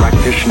priest and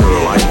practitioner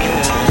alike,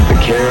 the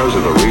cares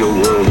of the real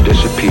world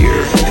disappear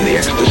in the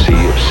ecstasy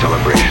of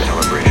celebration.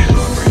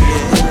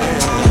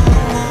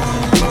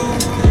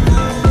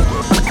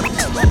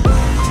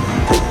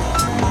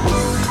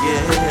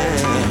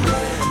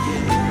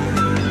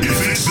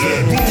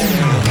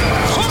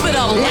 Pump it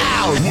up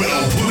loud.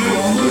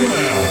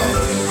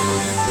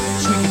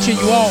 So we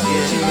continue on.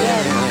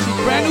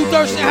 Brand new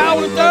Thurston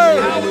Howard III.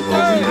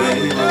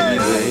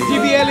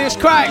 DB Alias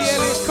Christ.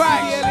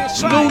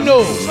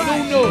 Lunu.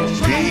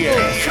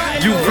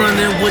 You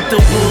running with the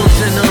wolves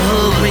in the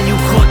hood when you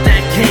caught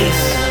that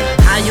case.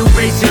 How you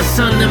raise your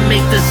son to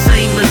make the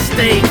same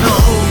mistake? The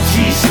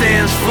OG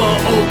stands for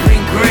open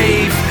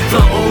grave.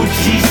 The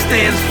OG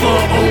stands for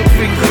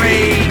open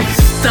grave.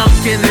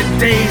 Stuck in the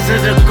days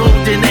of the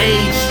golden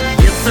age.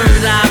 Your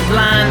third eye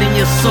blind and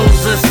your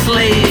soul's a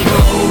slave.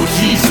 The OG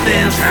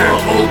stands for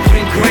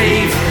open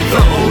grave.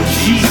 The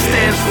OG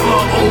stands for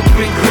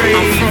open grave.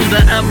 I'm from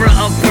the era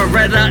of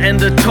Beretta and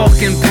the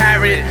talking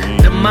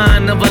parrot. The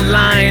mind of a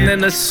lion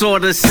and a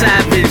sort of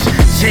savage.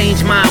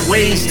 Change my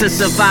ways to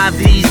survive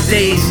these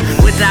days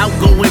without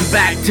going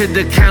back to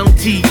the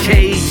county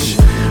cage.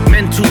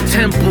 Mental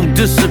temple,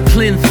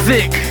 discipline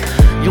thick.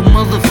 You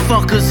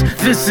motherfuckers,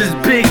 this is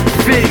big,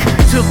 big.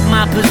 Took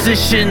my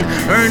position,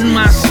 earned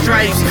my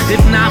stripes.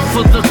 If not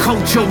for the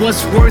culture,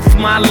 what's worth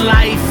my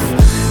life?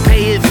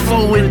 Pay it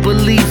forward,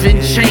 believe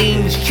in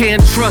change.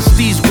 Can't trust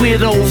these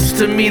widows,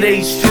 to me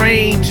they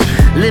strange.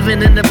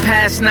 Living in the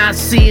past, not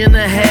seeing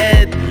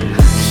ahead.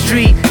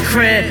 Street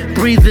cred,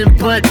 breathing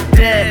but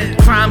dead.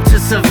 Crime to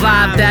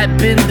survive, that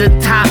been the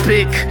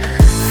topic.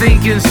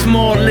 Thinking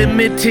small,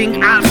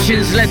 limiting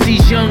options. Let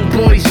these young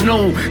boys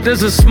know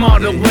there's a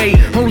smarter way.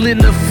 Holding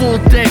the full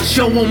deck,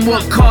 show them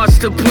what cards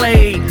to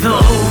play. The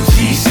OG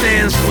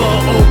stands for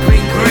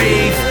open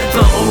grave.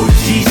 The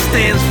OG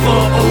stands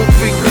for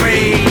open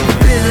grave.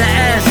 Bitter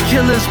ass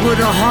killers with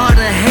a heart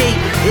of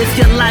hate. If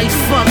your life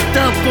fucked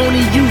up,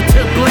 only you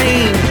to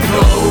blame.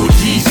 The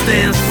OG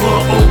stands for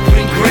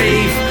open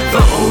grave. The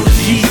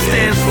OG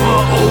stands for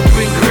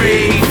open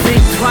grave.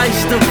 Think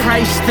twice the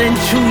price, then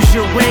choose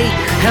your way.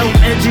 Help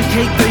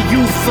educate the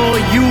youth or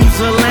use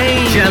a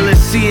lane.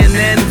 Jealousy and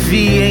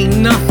envy ain't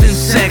nothing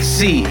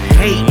sexy.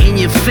 Hate in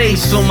your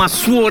face, so my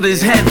sword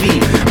is heavy.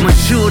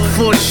 Matured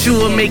for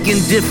sure,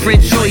 making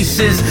different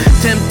choices.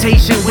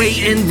 Temptation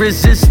waiting,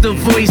 resist the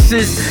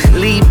voices.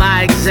 Lead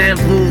by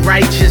example,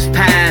 righteous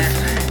path.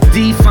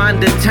 Define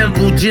the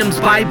temple, Jim's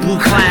Bible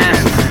class.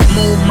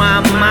 Mold my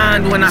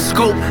mind when I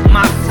scope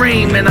my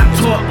frame. And I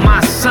taught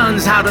my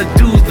sons how to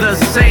do the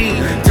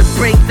same. To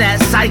break that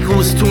cycle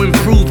is to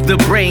improve the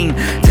brain.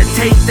 To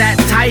take that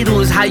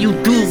title is how you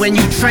do when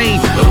you train.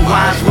 The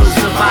wise will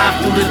survive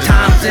through the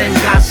times and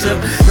gossip.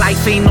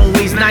 Life ain't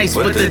always nice,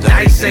 but the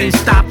dice ain't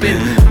stopping.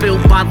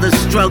 Built by the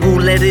struggle,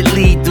 let it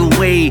lead the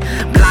way.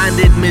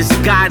 Blinded,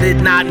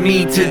 misguided, not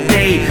me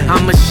today.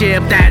 I'ma share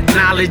that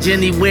knowledge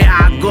anywhere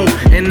I go.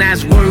 And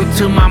that's word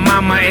to my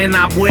mama and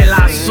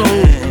abuela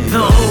soul. The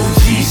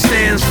OG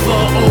stands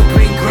for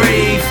open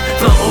grave.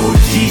 The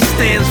OG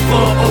stands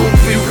for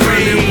open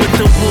grave. With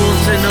the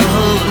wolves in the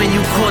hood when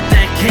you caught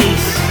that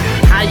case.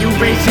 How you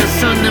raise your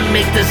son to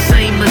make the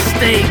same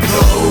mistake.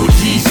 The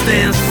OG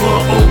stands for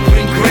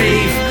open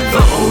grave.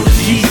 The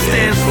OG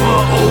stands for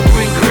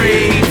open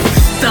grave.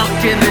 Stuck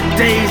in the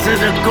days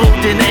of the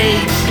golden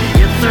age.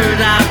 Your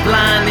third eye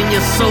blind and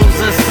your soul's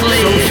a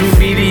slave. Social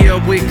media,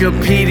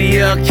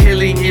 Wikipedia,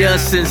 killing ya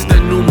since the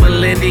new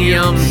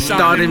millennium.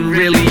 Starting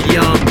really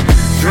young.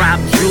 Drop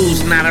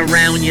jewels not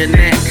around your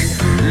neck.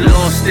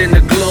 Lost in the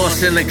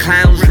gloss and the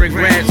clown's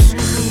regrets.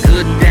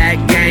 Good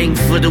that gang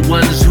for the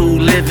ones who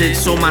live it.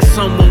 So my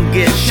son won't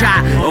get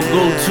shot or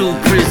go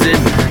to prison.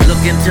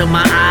 Look into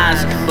my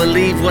eyes,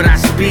 believe what I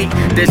speak.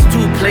 There's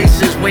two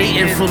places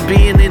waiting for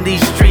being in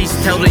these streets.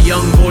 Tell the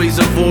young boys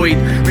avoid,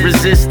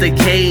 resist the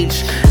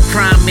cage.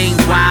 Crime ain't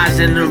wise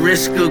and the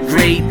risk are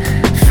great.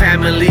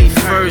 Family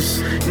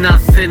first,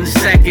 nothing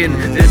second.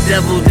 The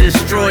devil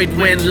destroyed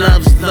when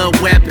love's the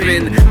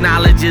weapon.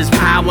 Knowledge is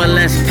power,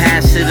 let's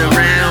pass it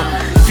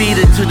around. Feed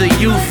it to the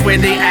youth when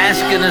they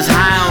asking us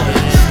how.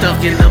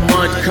 Stuck in the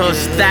mud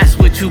cause that's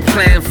what you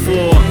plan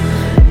for.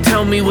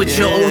 Tell me what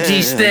your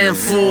OG stand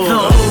for. The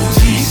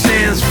OG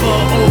stands for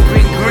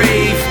open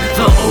grave.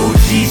 The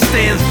OG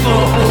stands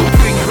for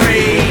open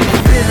grave.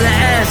 Bitter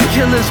ass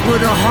killers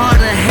with a heart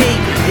of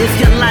hate. If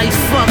your life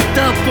fucked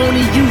up,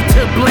 only you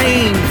to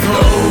blame. The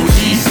OG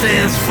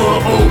stands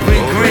for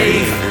open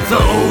grave. The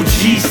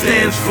OG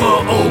stands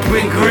for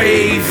open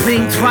grave.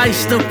 Think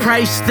twice the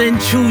price, then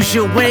choose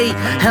your way.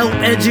 Help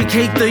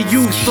educate the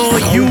youth or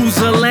use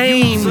a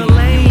lane.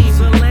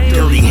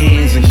 Dirty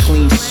hands and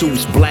clean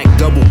suits, black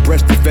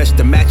double-breasted vest,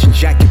 a matching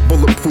jacket,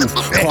 bulletproof.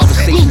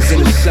 Conversations in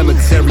the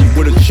cemetery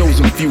with a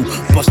chosen few.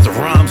 Bust the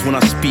rhymes when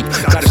I speak,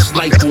 got a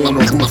sniper on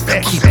the roof.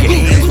 Keep your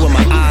hands where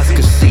my eyes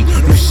can see.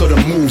 Loose of the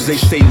moves, they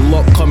say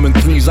luck come in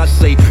threes. I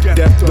say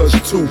death does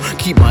too.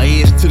 Keep my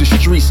ears to the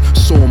streets,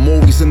 so I'm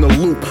always in the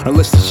loop.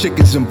 Unless the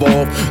chicken's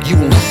involved, you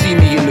won't see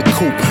me in the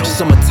coop.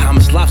 Summertime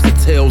is lobster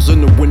tails, in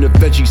the winter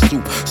veggie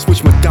soup.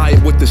 Switch my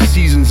diet with the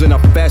seasons and I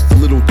fast a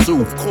little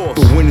too.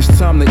 But when it's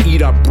time to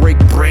eat, I break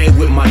bread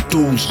with my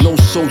dudes. No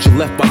soldier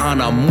left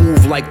behind, I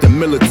move like the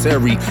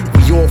military.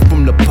 We all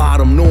from the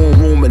bottom, no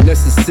room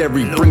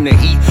unnecessary. Bring the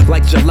heat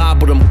like July,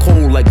 but I'm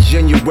cold like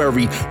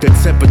January. The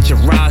temperature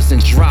rise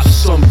and drop,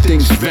 some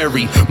things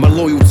vary. My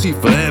loyalty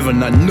forever,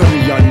 now none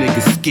of y'all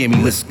niggas scare me,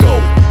 let's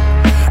go.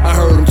 I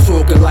heard him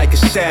talking like a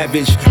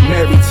savage.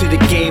 Married to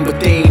the game, but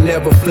they ain't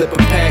never flip a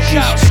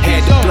package.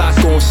 Had the block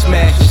on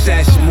smash, just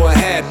ask him what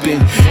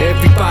happened.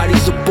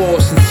 Everybody's a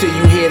boss until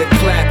you hear the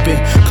clapping.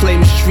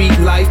 Claim street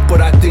life, but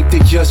I think they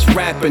just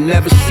rapping.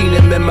 Never seen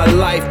him in my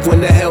life,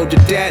 when the hell did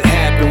that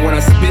happen? When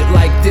I spit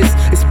like this,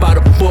 it's by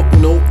the book,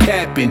 no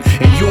capping.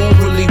 And you don't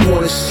really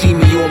wanna see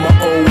me on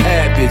my old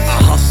habits.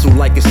 I hustle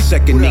like it's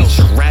second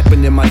nature,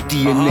 rapping in my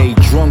DNA.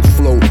 Drunk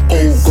flow,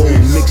 old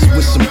gold mixed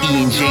with some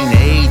E and J.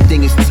 Now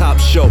everything is top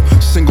shelf.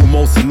 Single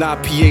malts and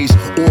IPAs,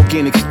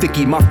 organic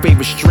sticky. My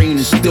favorite strain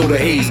is still the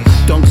haze.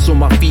 Dunks on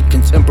my feet,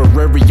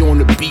 contemporary on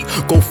the beat.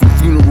 Go from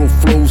funeral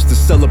flows to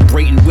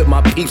celebrating with my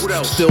peeps.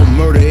 Still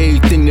murder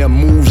everything that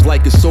moves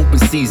like it's open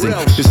season.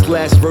 This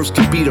last verse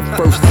could be the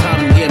first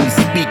time you hear me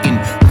speaking.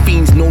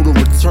 Fiends know the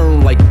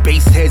return like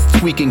bass heads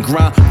tweaking.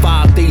 Grind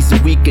 5 days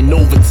a week and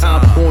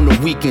overtime on the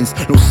weekends.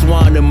 No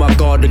swine in my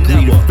guard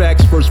degree. The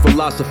facts first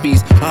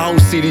philosophies. I don't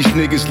see these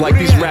niggas like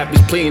these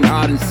rappers playing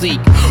hide and seek.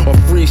 Or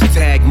freeze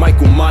tag,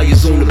 Michael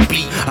Myers on the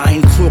beat. I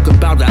ain't talking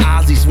about the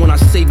Aussies when I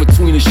say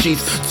between the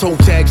sheets. Toe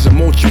tags and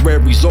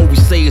mortuaries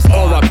always say it's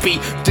R.I.P.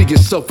 Dig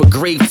yourself a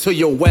grave till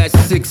your ass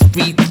 6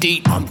 feet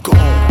deep. I'm gone.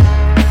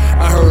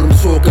 I heard him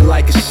talking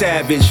like a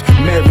savage.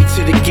 Married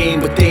to the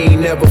game, but they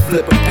ain't never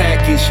flip a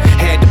package.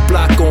 Had the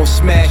block on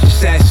smash,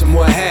 just ask him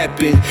what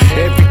happened.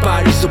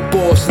 Everybody's a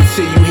boss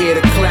until you hear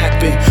the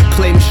clapping.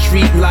 Claim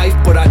street life,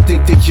 but I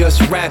think they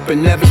just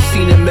rapping. Never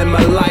seen him in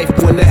my life.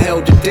 When the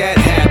hell did that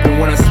happen?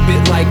 When I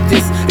spit like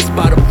this, it's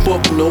by the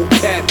book, no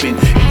capping.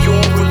 And you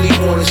don't really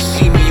wanna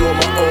see me on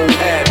my old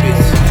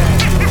habits.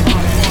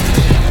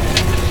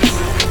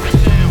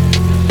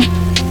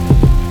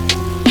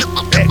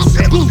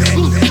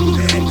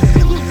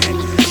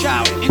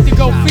 Shout,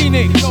 Indigo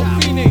Phoenix.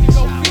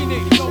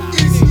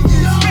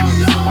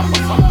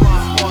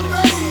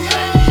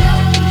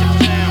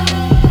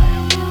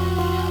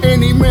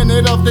 Any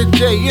minute of the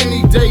day,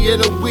 any day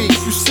of the week,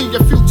 you see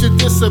your future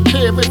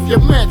disappear if you're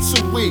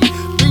mentally weak.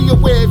 Be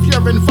aware of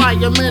your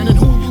environment and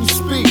who you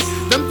speak.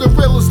 Them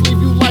gorillas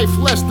leave you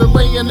lifeless to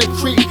lay in the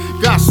creek.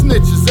 Got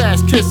snitches,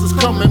 ass kisses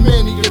coming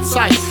many a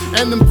type.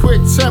 And them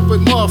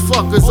quick-tempered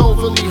motherfuckers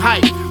overly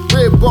hyped.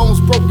 Rib bones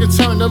broke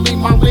internally,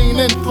 my lean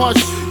and punch.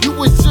 You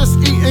was just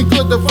eating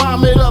good to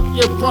vomit up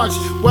your brunch.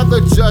 Whether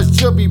judge,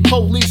 jury,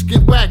 police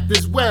get whacked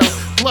as well.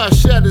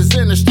 Bloodshedders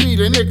in the street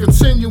and they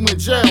continue in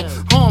jail.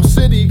 Harm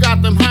City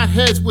got them hot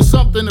heads with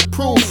something to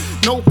prove.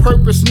 No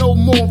purpose, no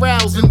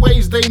morals in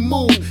ways they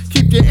move.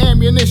 Keep your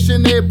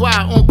ammunition nearby,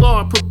 on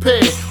guard,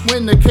 prepared.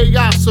 When the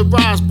chaos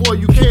arrives, boy,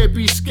 you can't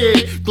be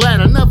scared.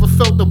 Glad I never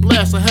felt the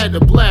blast, I had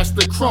to blast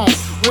the chrome.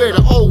 Where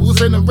the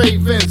O's and the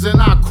Ravens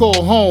and I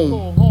call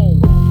home.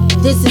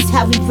 This is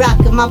how we rock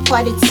in my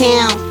part of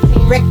town.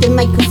 Wreck the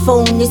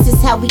microphone, this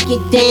is how we get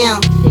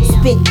down.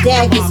 Spit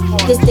daggers,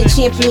 this the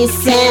champion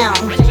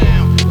sound.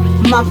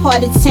 My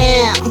part of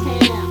town,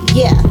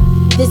 yeah.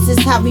 This is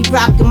how we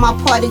rock in my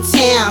part of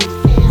town.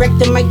 Wreck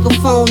the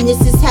microphone,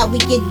 this is how we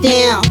get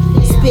down.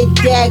 Spit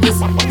daggers,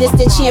 this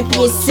the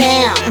champion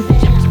sound.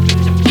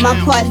 My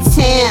part of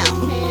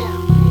town.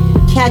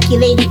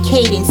 Calculated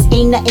cadence,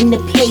 ain't nothing to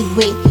play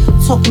with.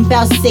 Talking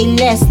about say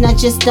less, not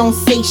just don't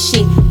say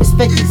shit.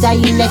 Respect the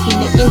dialect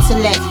and the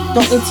intellect,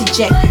 don't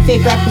interject.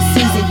 Favorite rapper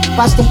season,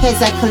 watch the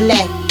heads I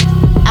collect.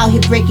 Out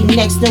here breaking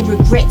necks, no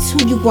regrets,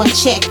 who you gon'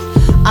 check?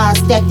 Odds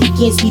stacked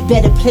against me,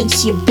 better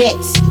place your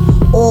bets.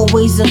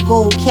 Always a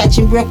goal,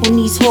 catching breath on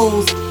these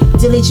hoes.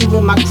 Diligent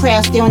with my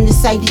craft, stay on the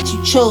side that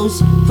you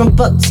chose. From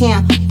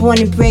Bucktown, born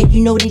and bred,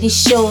 you know that it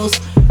shows.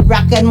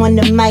 Rockin' on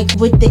the mic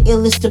with the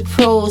illest of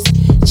pros.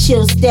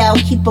 Chill style,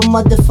 keep a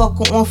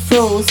motherfucker on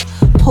froze.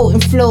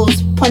 Potent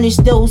flows, punish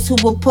those who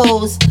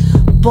oppose.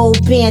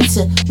 Bold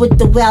banter with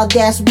the wild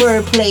ass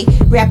wordplay.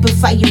 Rapid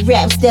fire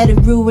raps that'll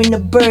ruin the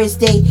bird's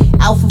day.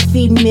 Alpha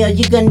female,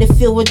 you're gonna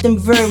feel what them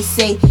verbs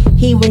say.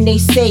 Hear when they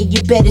say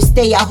you better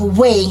stay out her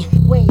way.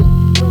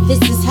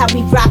 This is how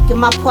we rock in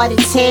my part of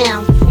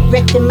town.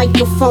 Wreck the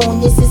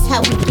microphone, this is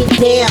how we get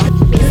down.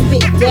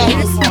 Spit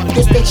daggers,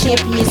 this the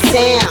champion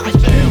sound.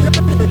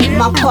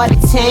 My part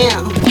of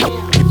town,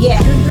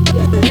 yeah.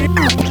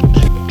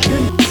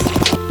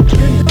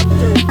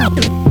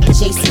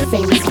 Jason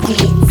famous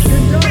beats.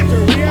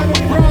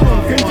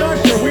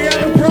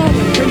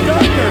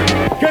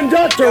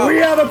 Conductor, we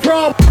have a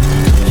problem.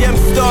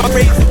 Gemstar,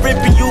 razor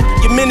ripping you.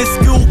 You're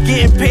minuscule,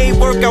 getting paid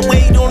work. I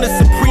wait on the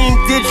Supreme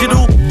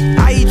Digital.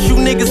 I eat you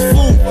niggas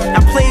food. I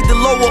played the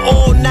lower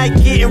all night,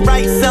 getting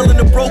right, selling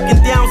the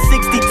broken down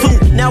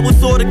 62. Now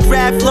it's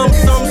autographed lump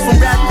sums from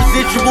rap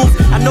residuals.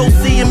 I know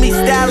seeing me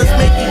style is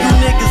making you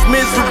niggas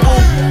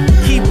miserable.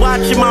 Keep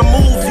watching my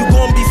moves, you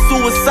gon' be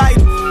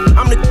suicidal.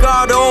 I'm the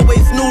god I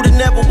always knew to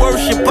never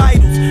worship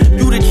idols.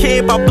 You the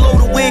champ, I blow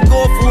the wig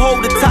off who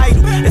hold the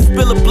title. And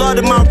spill the blood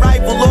of my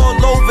rival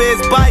all over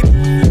his Bible.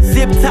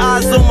 Zip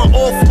ties on my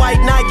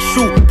off-white night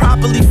shoe.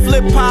 Properly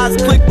flip pies,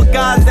 click with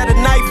guys that'll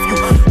knife you.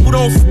 Who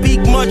don't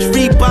speak much,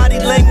 read body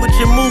language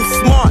and move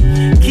smart.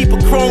 Keep a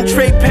chrome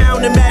tray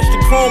pound and match the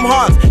chrome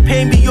hearts.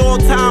 Pay me all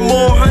time,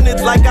 more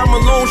hundreds like I'm a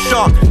loan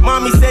shark.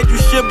 Mommy said you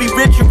should be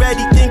rich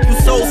already, think you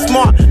so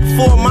smart.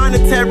 Before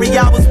monetary,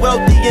 I was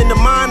wealthy in the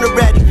mind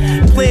already.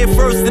 Plan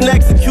first and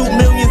execute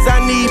millions, I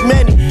need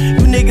many.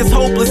 You niggas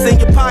hopeless and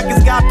your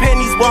pockets got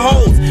pennies with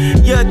holes.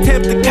 Your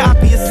attempt to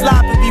copy is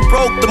sloppy, we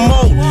broke the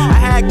mold. I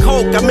had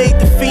coke, I made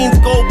the fiends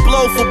go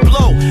blow for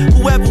blow.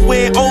 Whoever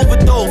went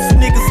overdose,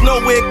 niggas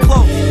nowhere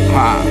close.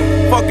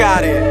 Fuck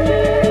out here.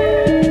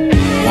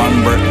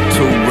 1 brick,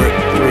 2 brick,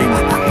 3.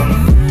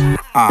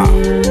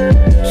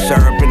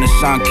 Syrup in the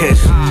sun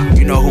kiss.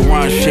 You know who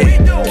runs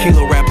shit.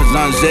 Kilo rappers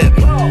unzip.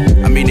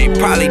 I mean they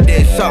probably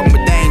did something,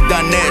 but they ain't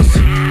done this.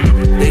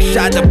 They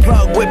shot the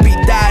plug, Whippy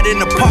died in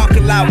the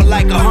parking lot with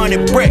like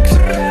 100 bricks.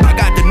 I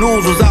got the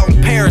news, was out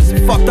in Paris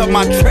and fucked up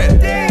my trip.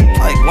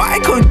 Like, why I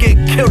couldn't get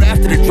killed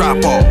after the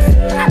drop off?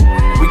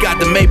 We got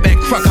the Maybach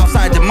truck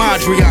outside the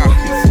Mondrian.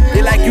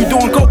 They like you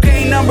doing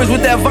cocaine numbers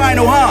with that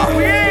vinyl, huh?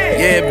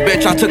 Yeah,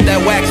 bitch, I took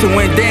that wax and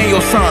went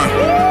Daniel, son.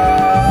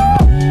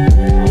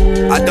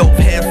 I dove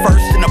head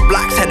first in the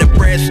blocks, had the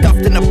bread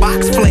stuffed in the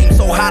box. Flame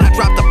so hot, I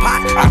dropped the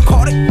pot, I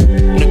caught it.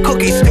 And the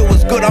cookie still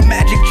was good, I'm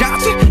Magic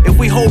Johnson. If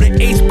we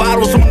holding ace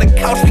bottles on the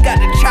couch, we got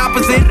the chop.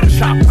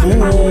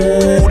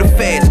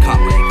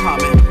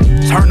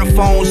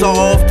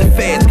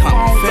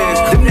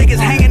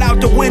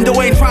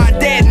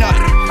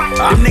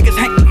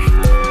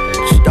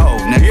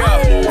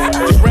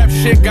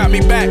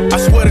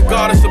 to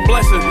God it's a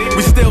blessing.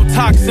 We still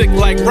toxic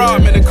like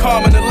Rodman and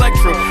Carmen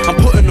Electra. I'm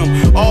putting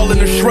them all in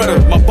the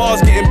shredder. My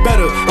bars getting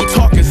better. I'm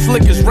talking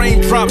slick as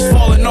raindrops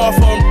falling off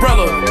an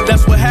umbrella.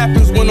 That's what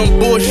happens when them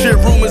bullshit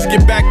rumors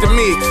get back to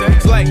me.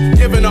 It's like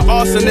giving an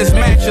arsonist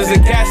matches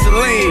and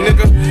gasoline,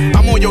 nigga.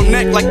 I'm on your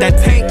neck like that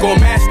tank on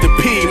Master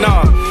P.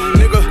 Nah,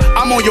 nigga,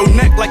 I'm on your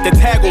neck like the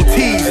tag on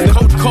T's. The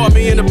coach called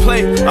me in to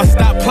play, I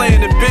stopped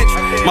playing the bench.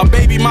 My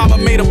baby mama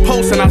made a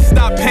post and I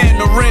stopped paying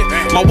the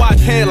rent. My watch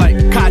hand like,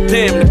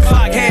 goddamn, the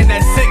clock hand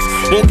at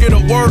 6. Won't get a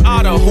word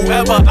out of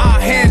whoever I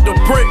hand the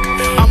brick.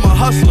 I'm a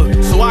hustler,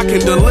 so I can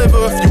deliver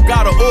if you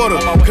got an order.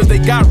 Cause they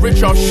got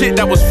rich off shit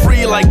that was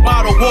free like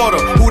bottled water.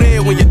 Who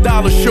there when your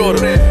dollar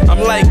shorter? I'm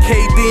like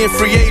KD in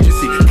free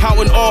agency,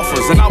 counting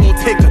offers, and I won't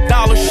take a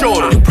dollar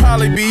shorter. You'd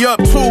probably be up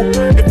too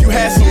if you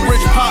had some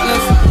rich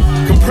partners.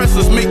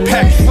 Compressors make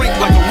packs shrink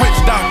like a witch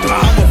doctor.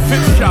 I'm a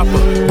fit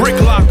shopper, brick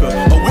locker,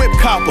 a whip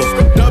copper,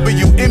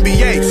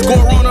 WNBA,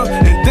 score runner,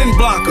 and then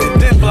blocker.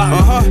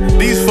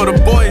 These for the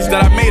boys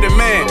that I made a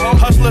man.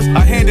 Hustlers, I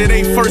handed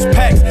they first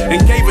packs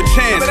and gave a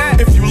chance.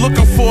 If you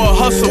looking for a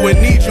hustle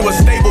and need you a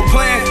stable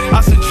plan,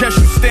 I suggest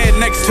you stand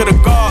next to the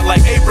guard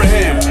like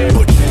Abraham.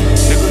 Butch,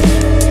 nigga.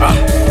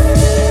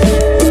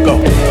 Let's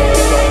go.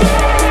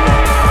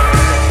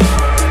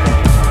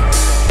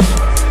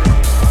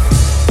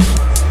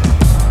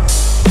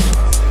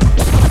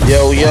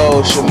 Yo,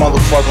 it's your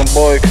motherfucking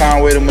boy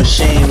Conway the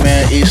Machine,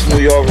 man.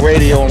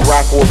 EastNYRadio and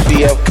Rockwood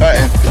PF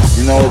Cutting.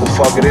 You know what the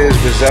fuck it is,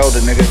 Griselda,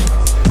 nigga.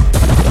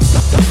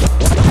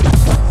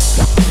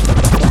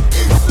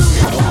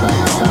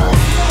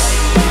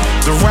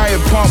 The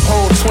riot pump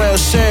hold 12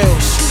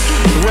 shells.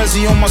 The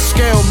resi on my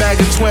scale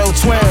bagging 12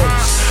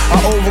 12s. I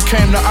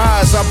overcame the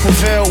odds, I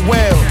prevailed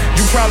well.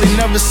 You probably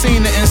never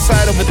seen the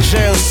inside of a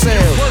jail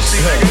cell.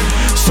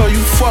 So you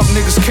fuck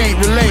niggas can't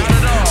relate.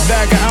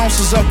 Bag of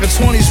ounces up at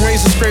 20s,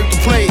 razor scrape the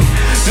plate.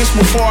 This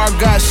before I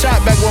got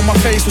shot back when my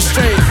face was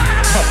straight.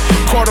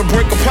 Caught a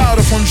brick of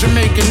powder from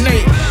Jamaican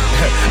Nate.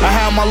 I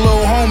had my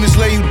little homies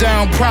lay you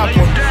down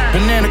proper.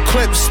 Banana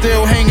clips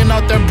still hanging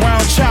out that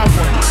brown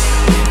chopper.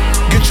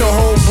 Get your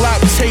whole block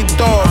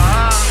taped off.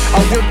 I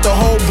whipped the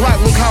whole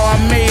block, look how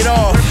I made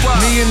off.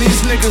 Me and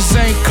these niggas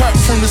ain't cut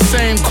from the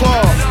same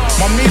cloth.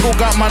 My Migo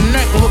got my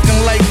neck looking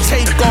like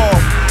takeoff.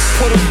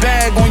 Put a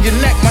bag on your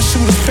neck, my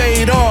shooters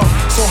paid off.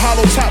 So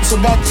hollow tops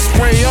about to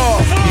spray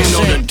off. You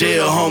know the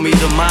deal, homie,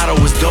 the motto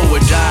is do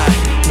or die.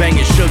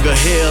 Banging Sugar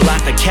Hill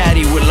out the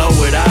caddy with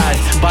lowered eyes.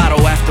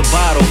 Bottle after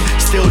bottle,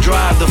 still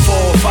drive the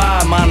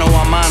 405, mano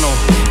a mano.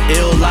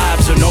 Ill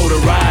lives are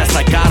notarized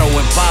like Otto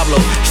and Pablo.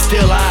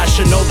 Still I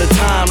should know the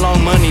time,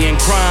 long money and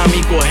crime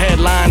equal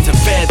headlines and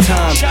fed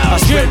time.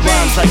 I spread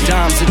rhymes like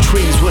dimes and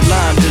trees with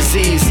Lyme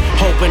disease.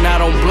 Hoping I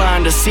don't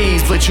blind the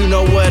seas, but you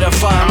know where to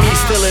find me.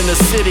 Still in the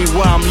city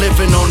where I'm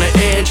living on the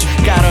edge.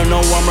 Gotta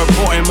know I'm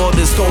reporting more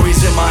than stories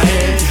in my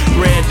head.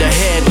 Read the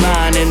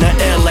headline in the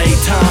LA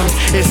Times.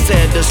 It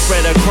said the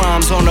spread of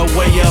crimes on the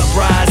way up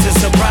rise. It's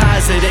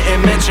surprise it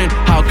didn't mention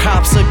how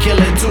cops are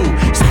killing too.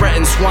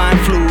 Spreading swine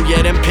flu,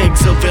 yeah them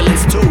pigs are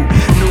villains too.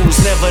 News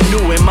never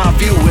new in my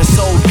view, it's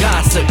old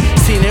gossip.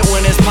 Seen it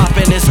when it's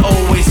popping, it's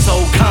always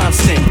so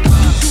constant.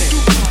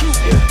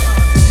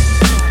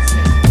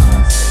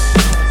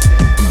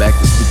 I'm back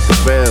to speak the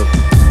real.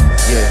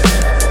 Yeah,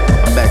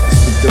 I'm back to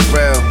speak the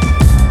real.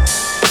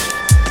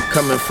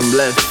 Coming from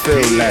left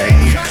field like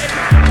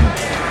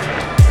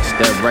it's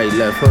that right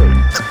left hook.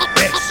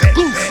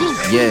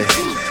 Yeah,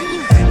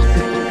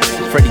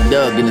 Freddie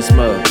Doug in this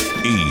mug.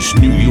 East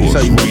New York.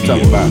 Tell you what I'm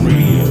talking about.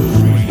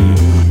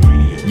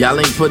 Y'all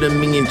ain't putting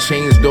me in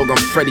chains, dog, I'm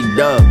Freddie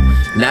Doug.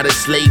 Not a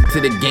slave to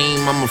the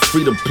game, I'm a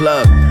freedom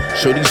plug.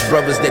 Show these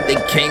brothers that they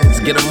kings,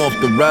 get them off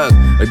the rug.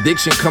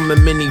 Addiction come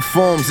in many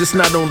forms, it's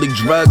not only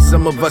drugs.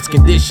 Some of us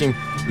condition,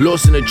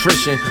 loss and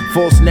attrition.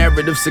 False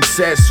narrative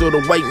success or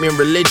the white man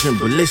religion.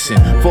 But listen,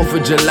 4th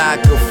of July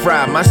could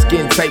fry, my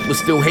skin type was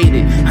still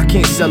hated. I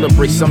can't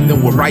celebrate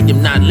something where I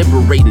am not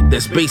liberated,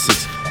 that's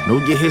basics. Know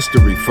your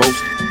history,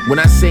 folks. When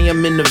I say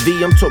I'm in the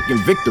V, I'm talking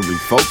victory,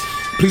 folks.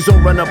 Please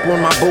don't run up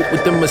on my boat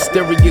with the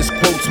mysterious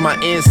quotes. My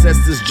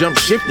ancestors jumped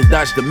ship to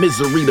dodge the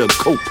misery to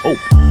cope. Hope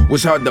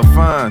was hard to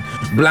find,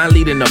 blind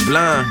leading the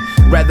blind.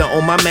 Rather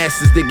on my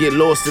masters to get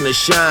lost in the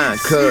shine.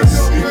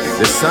 Cause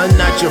the sun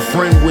not your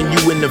friend when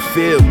you in the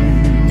field.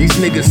 These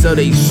niggas sell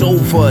they soul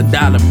for a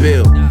dollar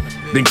bill,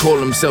 then call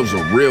themselves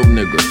a real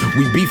nigga.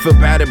 We beef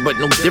about it, but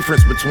no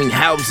difference between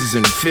houses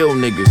and field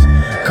niggas.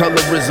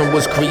 Colorism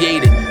was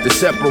created to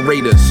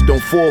separate us.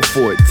 Don't fall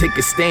for it, take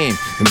a stand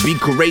and be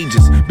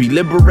courageous. Be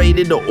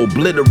liberated or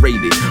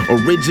obliterated.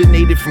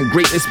 Originated from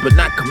greatness but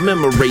not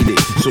commemorated.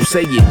 So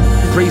say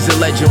it, praise a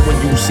legend when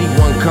you see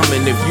one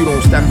coming. If you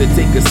don't stop to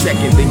take a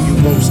second, then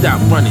you won't stop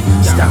running.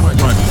 Stop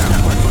running.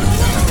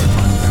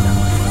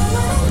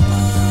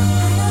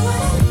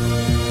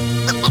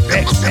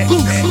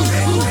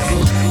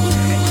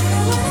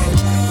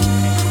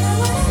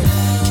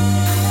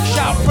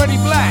 Shout Freddie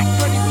Black.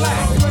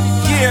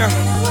 Yeah,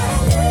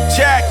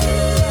 Jack.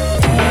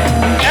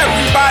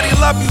 Everybody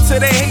love love you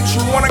till they hate you.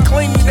 Wanna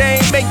clean you, they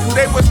ain't make you.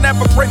 They was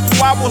never grateful.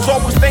 I was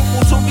always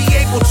thankful to be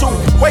able to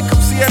wake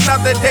up, see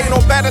another day. No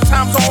better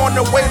times are on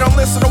the way. Don't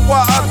listen to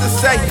what others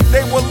say.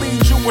 They will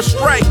lead you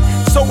astray.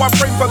 So I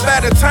pray for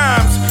better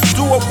times.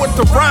 Do it with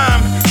the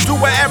rhyme. Do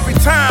it every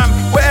time.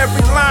 With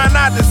every line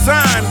I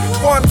design.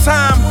 One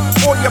time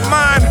for your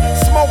mind.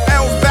 Smoke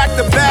L's back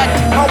to back.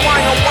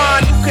 Hawaiian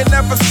wine. You can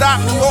never stop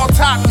me or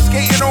top me.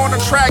 Skating on the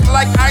track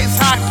like ice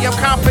hockey. I'm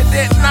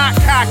confident, not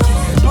cocky.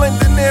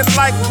 Blending in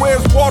like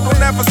where's Waldo,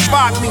 never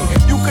spot me.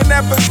 You can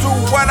never do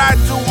what I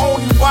do,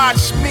 only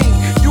watch me.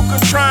 You can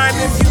try and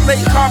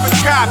emulate carbon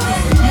copy.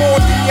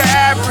 More than your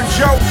average,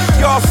 yo.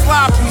 Y'all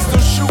sloppy. Still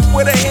shoot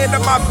with a hand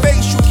in my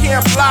face. You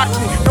can't block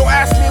me. Don't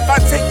ask me if I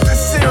take this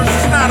serious.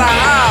 It's not a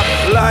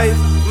hobby. Life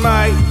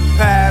might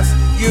pass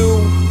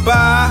you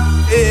by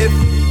if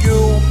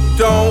you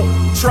don't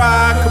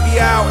try. Could be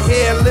out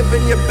here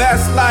living your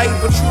best life,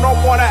 but you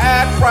don't wanna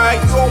act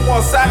right. You don't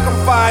want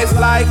sacrifice.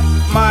 Life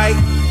might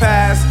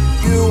pass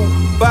you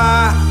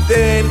by,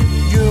 then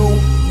you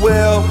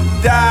will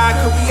die.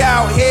 Could be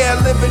out here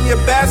living your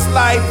best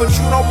life, but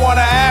you don't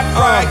wanna act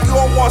right. You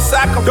don't want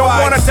sacrifice. Don't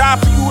wanna die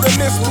for you to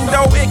miss me,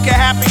 though it can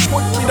happen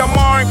quickly.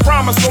 Tomorrow ain't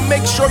promised, so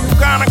make sure you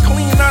got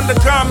clean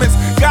undergarments.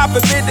 God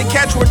forbid to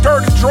catch with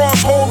dirty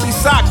drawers, holy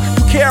socks.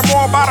 You care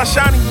more about a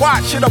shiny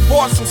watch, should've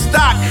bought some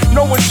stock.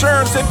 No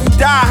insurance if you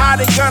die, how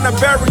they gonna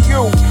bury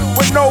you?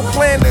 With no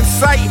plan in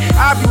sight,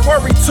 I be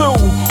worried too.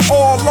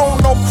 All alone,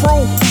 no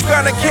crew, who's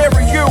gonna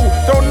carry you?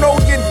 Don't know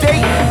your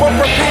date, but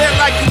prepare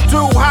like you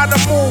do. How to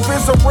move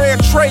is a rare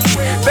trait.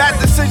 Bad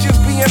decisions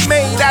being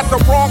made at the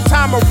wrong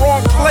time or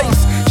wrong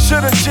place.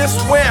 Should've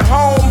just went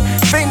home.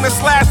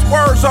 Famous last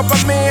words of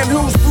a man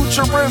whose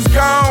future is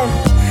gone.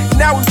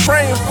 Now we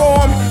praying for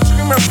him,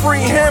 screaming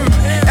free him.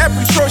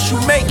 Every choice you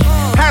make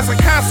has a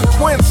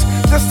consequence.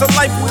 This the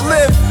life we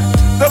live,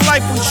 the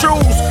life we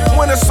choose.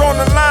 When it's on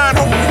the line,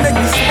 hope you make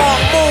the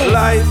smart move.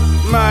 Life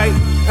might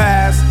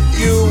pass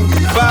you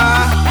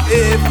by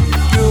if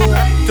you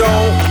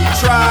don't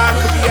try.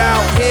 Could be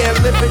out here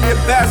living your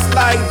best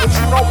life, but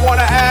you don't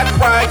wanna act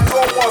right. You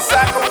don't want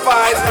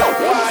sacrifice.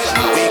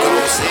 We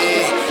gon'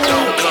 see.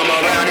 Don't come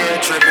around here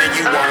tripping,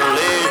 you won't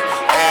live.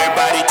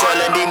 Everybody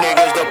telling these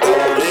niggas the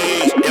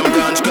police. Them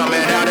guns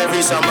coming out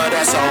every summer,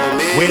 that's on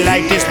me. We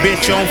light this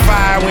bitch on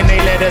fire when they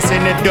let us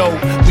in the door.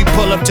 We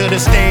pull up to the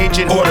stage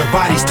and order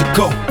bodies to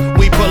go.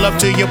 We pull up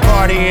to your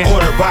party and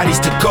order bodies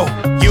to go.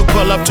 You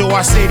pull up to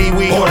our city,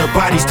 we order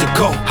bodies to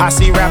go. I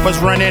see rappers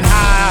running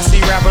high, I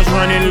see rappers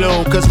running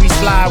low. Cause we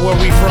slide where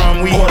we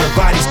from, we order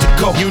bodies to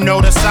go. You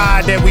know the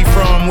side that we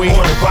from, we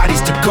order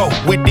bodies to go.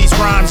 With these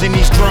rhymes and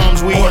these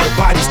drums, we order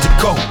bodies to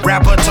go.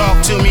 Rapper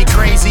talk to me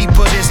crazy,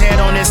 put his head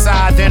on his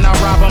side. Then I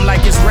rob him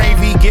like it's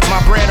gravy, get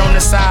my bread on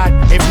the side.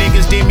 If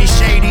niggas did me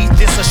shady,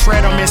 this a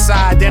shred them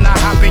inside. Then I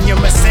hop in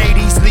your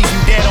Mercedes, leave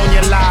you dead on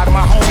your live.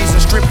 My homies will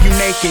strip you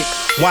naked.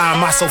 Why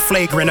am I so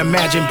flagrant?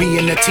 Imagine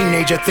being a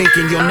teenager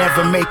thinking you'll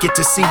never make it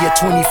to see your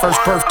 21st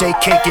birthday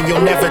cake and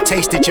you'll never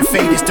taste it. Your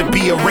fate is to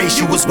be erased.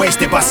 You was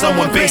wasted by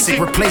someone basic.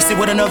 Replace it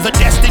with another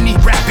destiny.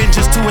 Rapping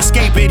just to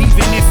escape it,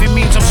 even if it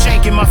means I'm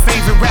shaking my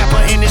favorite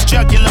rapper in his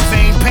jugular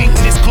vein,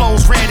 painting his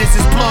clothes red as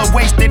his blood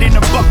wasted in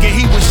a bucket.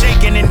 He was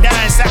shaking and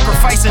dying,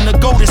 sacrificing the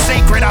gold is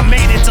sacred. I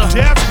made it to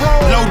death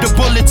row. Load the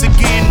bullets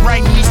again,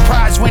 writing these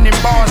prize-winning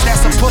bars.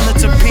 That's a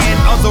Pulitzer pen.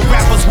 Other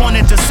rappers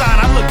wanted to sign.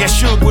 I look at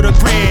Suge with a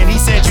grin. He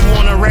said, "You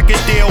want a record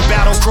deal?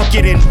 Battle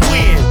crooked and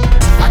win."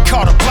 I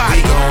caught a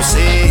body. We gon'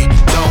 see.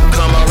 Don't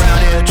come around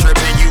here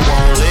tripping, you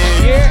won't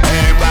live.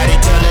 Everybody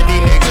telling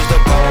these niggas the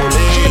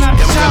police.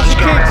 Them guns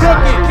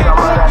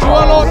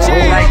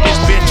We light this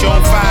bitch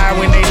on fire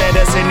when they let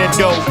us in the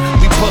door.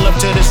 We pull up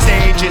to the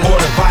stage and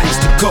order bodies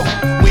to go.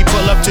 We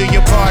pull up to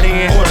your party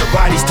and order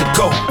bodies to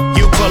go.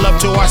 You pull up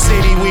to our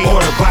city, we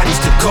order bodies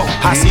to go.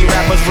 I see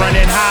rappers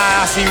running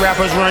high, I see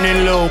rappers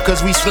running low.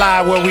 Cause we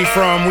slide where we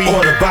from, we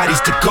order bodies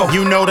to go.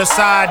 You know the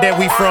side that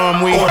we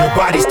from, we order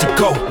bodies to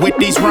go. With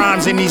these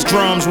rhymes and these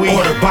drums, we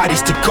order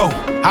bodies to go.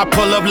 I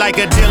pull up like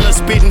a dealer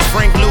spitting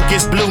Frank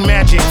Lucas blue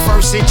magic.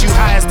 First hit you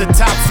high as the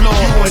top floor,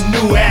 you a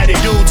new addict.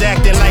 Dudes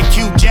acting like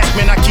Hugh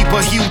Jackman, I keep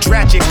a huge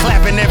ratchet.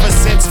 Clapping ever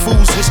since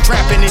fools was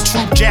trapping in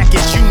troop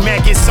jackets. You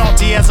man get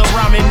salty as a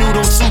ramen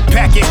noodle soup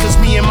packet. Cause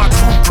me and my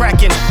crew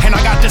cracking, and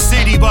I got the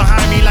city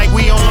behind me like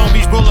we on Long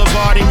Beach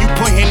Boulevard. And you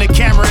pointing the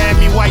camera at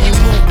me while you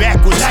move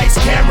backwards. Lights,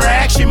 camera,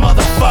 action,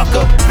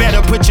 motherfucker. Better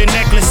put your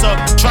necklace up.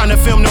 Trying to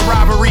film the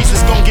robberies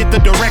is gon' get the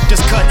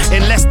director's cut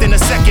in less than a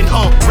second.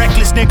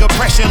 Reckless nigga,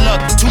 pressure luck.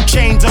 2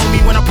 chains on me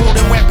when I pull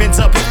them weapons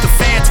up. If the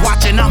fans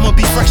watching, I'ma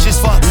be fresh as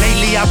fuck.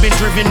 Lately I've been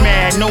driven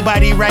mad.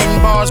 Nobody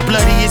writing bars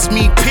bloody, it's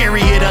me,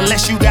 period.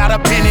 Unless you got a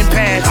pen and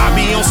pad. I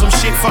be on some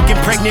shit, fucking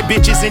pregnant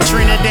bitches in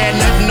Trinidad.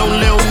 Nothing, no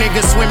little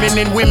niggas swimming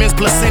in women's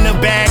placenta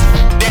bag.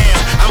 Damn,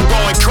 I'm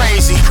going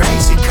crazy.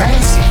 Crazy.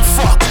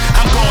 Fuck,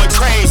 I'm going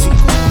crazy.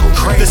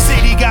 The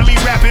city got me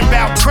rapping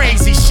about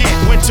crazy shit.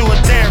 Went to a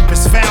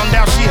therapist, found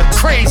out she a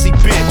crazy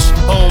bitch.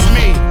 On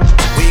me.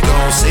 We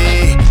gon'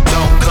 see.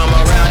 Don't come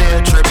around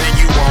here tripping,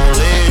 you won't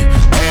live.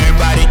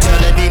 Everybody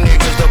telling these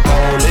niggas the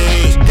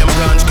police. Them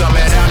guns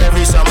coming out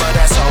every summer,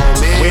 that's on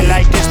me. We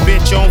like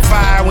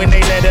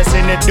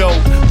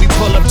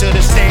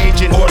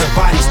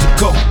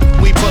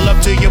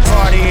up to your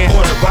party and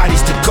order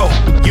bodies to go.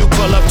 You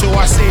pull up to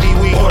our city,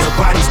 we order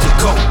bodies to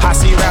go. I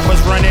see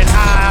rappers running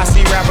high, I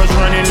see rappers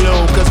running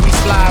low, cause we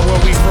slide where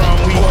we from,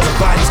 we order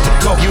bodies to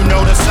go. You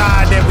know the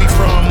side that we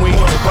from, we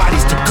order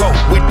bodies to go.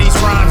 With these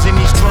rhymes and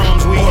these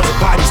drums, we order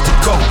bodies to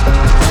go.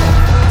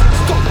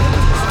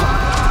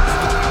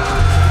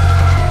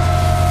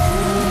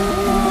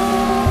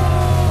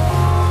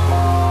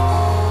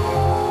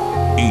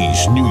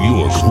 East New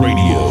York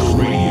Radio.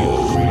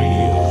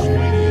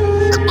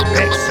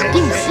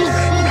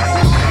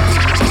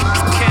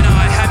 Can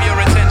I have your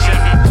attention?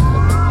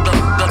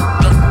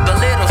 The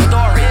little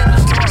story.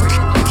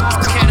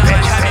 Can I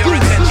have your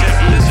attention?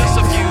 There's just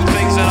a few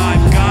things that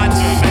I've got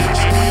to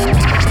mention.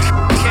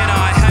 Can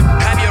I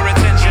have your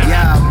attention?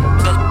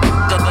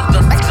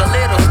 The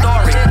little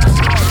story.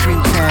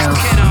 Street tales.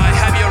 Can I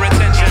have your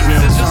attention?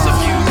 There's just a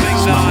few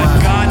things that I've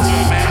got to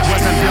mention.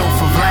 Wasn't built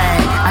for Vlad.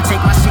 I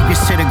take my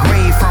secrets to the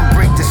grave from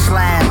brick to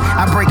slab.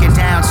 I break it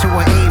down to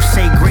an Ave,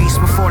 say grace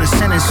before the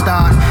sinners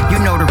start. You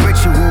know the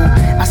ritual.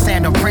 I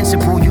stand on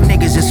principle, you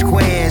niggas are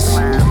squares.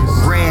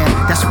 Rare,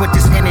 that's what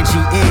this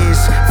energy is.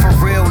 For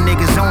real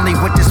niggas, only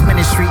what this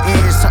ministry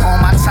is. To all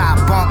my top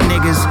bunk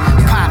niggas,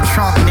 pop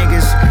trunk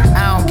niggas.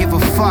 I don't give a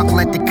fuck,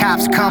 let the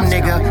cops come,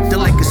 nigga. The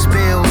liquor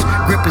spills,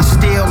 gripping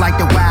steel like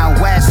the Wild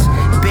West.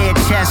 Bare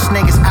chest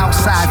niggas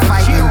outside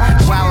fighting,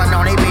 wildin'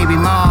 on they baby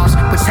moms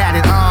with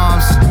tatted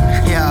arms.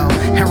 Yo,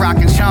 and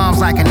rockin' charms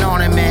like an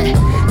ornament.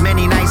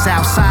 Many nights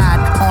outside,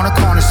 on a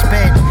corner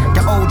spent.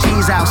 The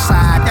OGs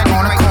outside,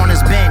 on the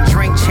corners bent.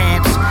 Drink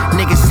champs,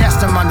 niggas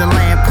test them under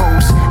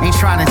lampposts. Ain't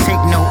trying to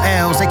take no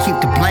L's, they keep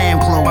the blame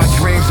close. My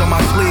dreams on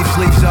my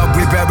sleeves up,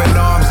 we bearing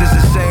arms. It's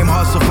the same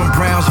hustle from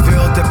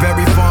Brownsville to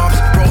Berry Farms.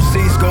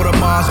 Proceeds go to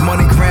Mars,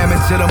 money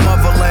cramming to the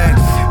motherland.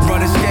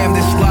 Run a scam,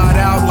 then slide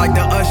out like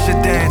the Usher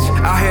dance.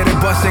 I hear it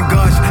busting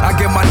guns, I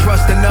give my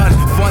trust to none.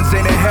 Funds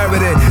ain't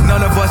inherited,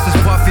 none of us is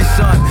Puffy's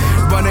son.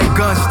 Running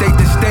guns, state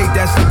to state,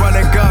 that's the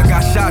running gun.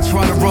 Got shot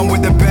trying to run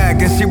with the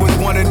bag, and she was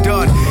one and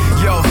done.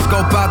 Yo,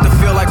 scope out to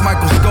feel like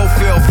Michael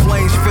Schofield.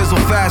 Flames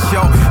fizzle fast,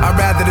 yo, I'd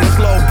rather the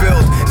slow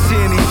build.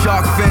 Seeing these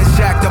shark fins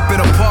shacked up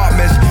in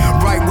apartments.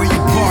 Right where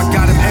you park,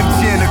 got him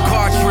emptying the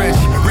cartridge.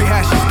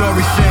 Rehash the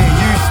story saying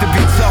you used to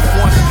be tough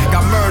once.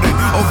 Got murdered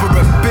over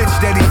a bitch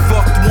that he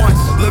fucked once.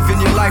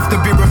 Living your life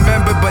to be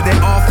remembered, but they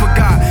all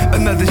forgot.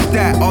 Another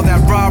stat, all that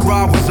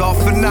rah-rah was all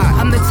for naught.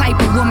 I'm the type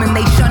of woman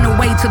they shun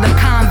away to the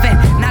convent.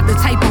 Not the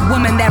type of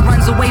woman that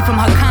runs away from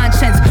her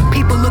conscience.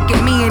 People look at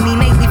me and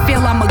innately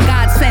feel I'm a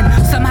godsend.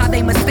 Somehow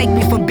they mistake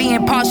me for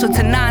being partial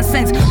to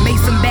nonsense. Made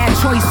some bad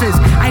choices,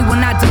 I will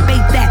not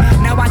debate that.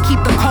 Now I keep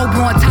the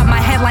cobra on top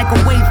my head like a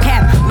wave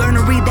cap. Learn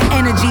to read the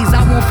energies,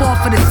 I won't fall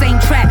for the same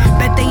trap.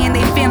 Bet they in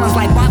their feelings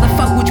like, why the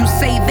fuck would you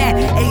say that?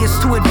 A is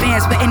too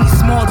advanced for any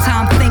small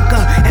time thinker.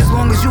 As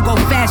long as you go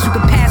fast, you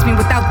can pass me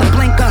without the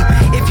blinker.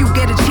 If you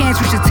get a chance,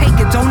 you should take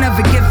it, don't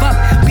ever give up.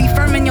 Be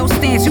firm in your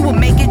stance, you will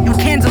make it, you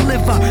can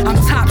deliver. I'm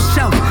top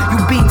shelf, you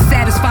being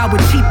satisfied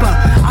with cheaper.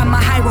 I'm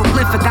a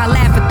hieroglyphic, I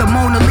laugh at the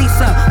Mona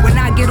Lisa. When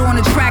I get on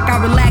the track,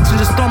 I relax and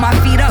just throw my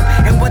feet up.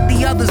 And what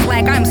the others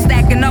lack, I'm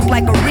stacking up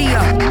like a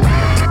Rhea.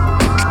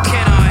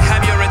 Can I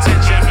have your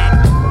attention?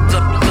 The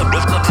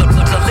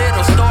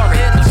little story.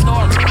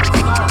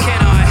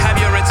 Can I have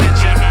your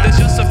attention? There's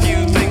just a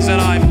few things that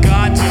I've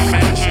got to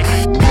mention.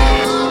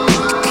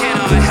 Can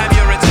I have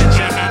your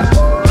attention?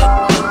 The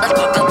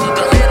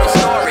little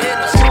story.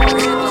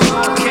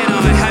 Can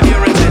I have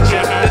your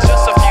attention? There's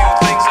just a few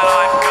things that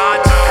I've got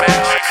to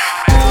mention.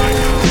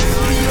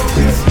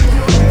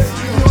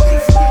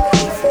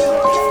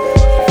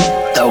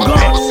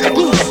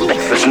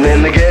 Listen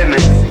in to get me.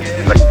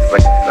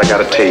 I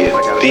gotta tell you,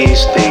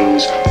 these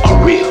things are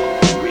real.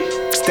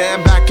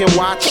 Stand back and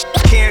watch.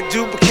 Can't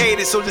duplicate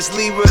it, so just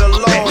leave it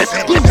alone.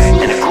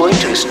 And according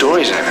to the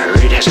stories I've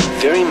heard, it has a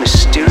very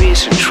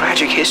mysterious and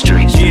tragic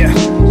history. Yeah.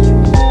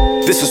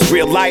 This is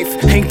real life,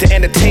 ain't the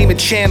entertainment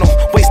channel.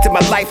 Wasted my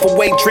life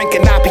away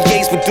drinking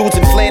IPAs with dudes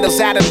in flannels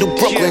out of New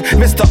Brooklyn.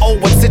 Mr. O,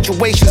 what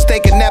situations they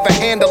can never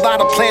handle. I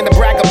don't plan to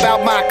brag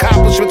about my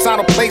accomplishments, I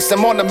don't place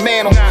them on the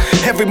mantle.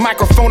 Every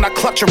microphone I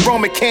clutch a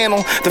Roman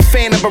candle. The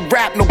fan of a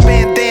rap, no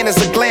bandanas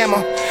or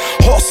glamour.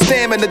 All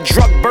stamina,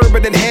 drug,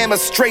 bourbon, and hammer.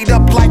 Straight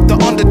up like the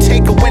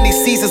Undertaker when he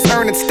sees his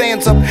earning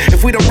stands up.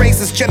 If we don't raise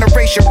this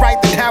generation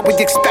right, then how we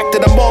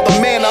expected them all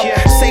to man up?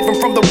 Save them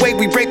from the way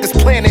we rape this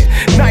planet.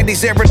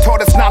 90s era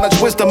taught us knowledge,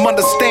 wisdom,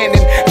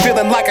 understanding.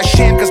 Feeling like a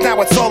sham, cause now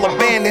it's all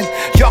abandoned.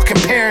 Y'all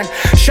comparing,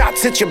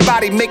 shots hit your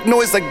body, make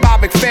noise like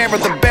Bob McFerrin.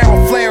 The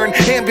barrel flaring,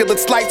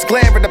 ambulance lights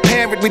glaring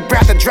apparent. We'd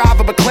rather drive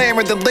a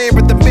McLaren than leer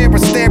at the mirror,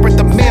 stare at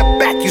the man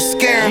back, you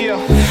scaring.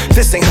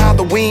 This ain't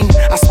Halloween,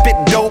 I spit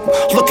dope,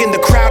 look in the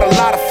crowd, a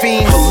lot of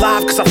fiends.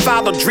 Alive cause I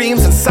follow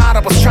dreams, inside I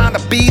was trying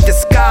to be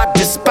this God,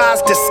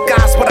 despise,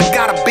 disguise what I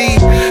gotta be.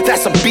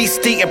 That's a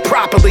beast eating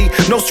properly,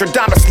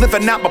 Nostradamus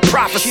living out my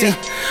prophecy.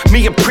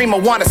 Me and Primo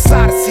want a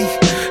odyssey,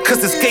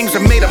 cause this games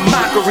are made of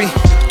mockery.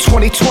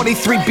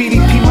 2023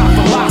 BDP, my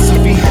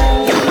philosophy.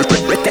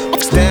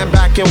 Stand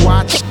back and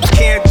watch.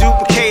 Can't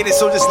duplicate it,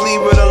 so just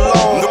leave it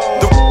alone.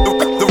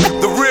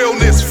 The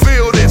realness,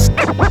 feel this.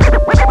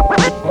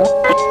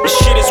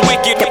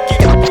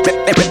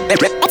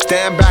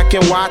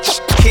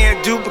 watch.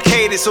 Can't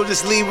duplicate it, so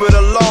just leave it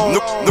alone.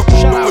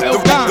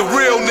 The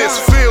realness,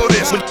 feel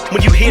this.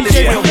 When you hear this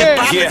real hip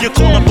hop, you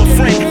call up a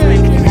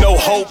friend. No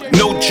hope,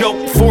 no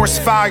joke.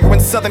 Forest fire in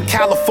Southern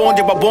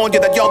California. I warn you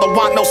that y'all don't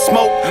want no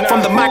smoke.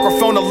 From the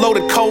microphone, a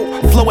loaded coat,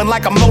 flowing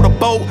like a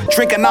motorboat,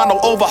 drinking on no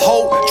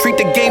overhold. Treat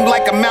the game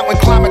like a mountain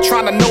climber,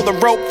 trying to know the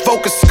rope.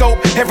 Focus scope.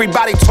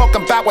 Everybody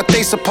talking about what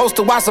they supposed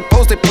to. I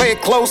suppose they play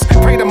it close.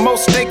 Pray the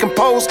most, stay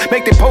composed.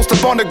 Make they post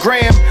up on the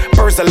gram.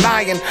 Birds are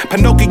lying.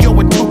 Pinocchio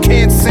with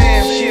Toucan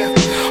Sam.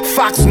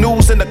 Fox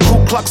News and the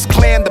Ku Klux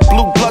Klan. The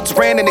blue bloods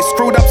ran and they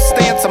screwed up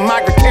stance of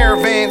migrant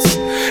caravans.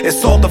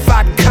 It's all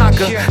divide and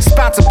conquer.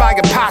 Sponsored by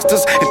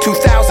imposters. In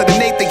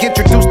 2008 they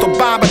introduced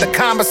Obama to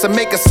commerce and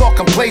make us all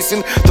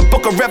complacent. The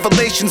book of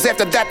Revelations,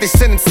 after that they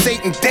sending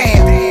Satan.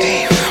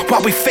 Damn.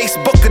 While we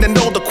Facebooking an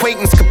old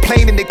acquaintance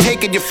complaining they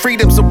taking your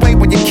freedoms away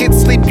when your kids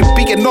sleep. You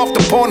beating off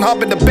the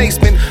Pornhub in the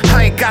basement.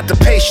 I ain't got the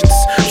patience.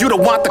 You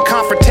don't want the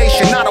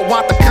confrontation. I don't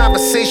want the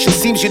conversation.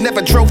 Seems you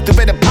never drove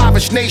through an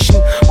impoverished nation.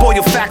 Boil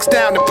your facts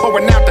down and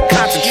pouring out the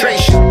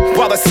concentration.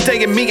 While it's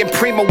staying me and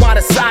Primo on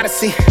this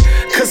odyssey.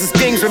 Cause his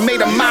games were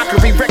made a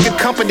mockery. Record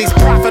companies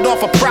profit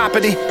off of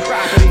property.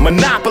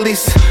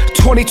 Monopolies.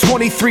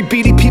 2023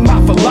 BDP,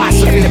 my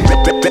philosophy.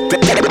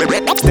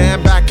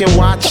 Stand back and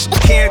watch.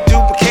 Can't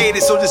duplicate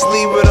it, so just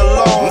leave it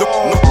alone. The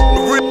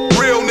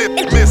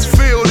realness,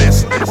 feel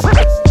this.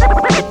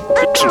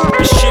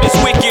 This shit is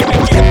wicked.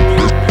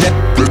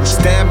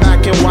 Stand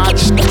back and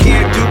watch.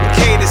 Can't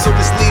duplicate it, so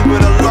just leave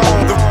it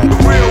alone. The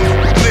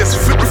realness,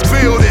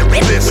 feel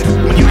this.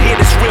 When you hear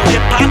this real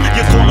hip hop,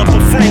 you call up a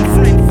friend.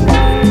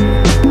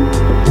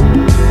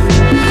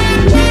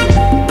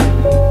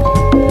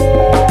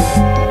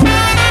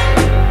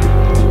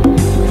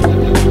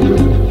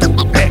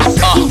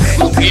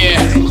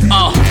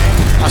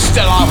 I'm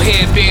still out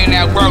here being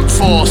that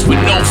workforce with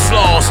no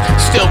flaws,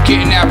 still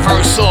getting that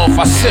verse off.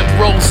 I sip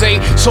rosé,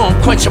 so I'm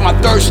quenching my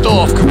thirst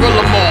off.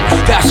 Gorilla mode,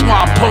 that's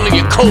why I'm pulling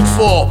your coat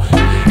for.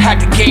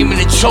 Had the game in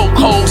the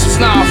chokehold since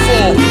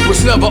 9-4.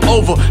 Was never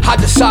over, I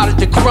decided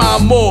to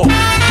grind more.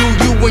 Do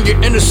you when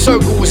you're in a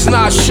circle, it's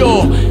not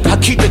sure. I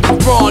keep the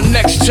Quran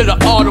next to the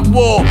art of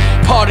war.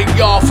 Part of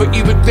y'all for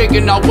even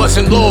thinking I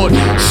wasn't Lord.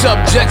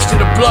 Subjects to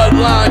the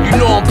bloodline, you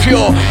know I'm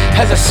pure.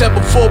 As I said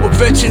before,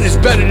 prevention is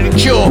better than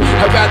cure.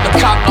 I'd rather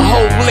cop the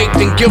whole link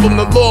than give them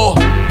the law.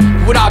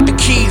 Without the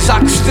keys, I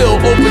can still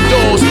open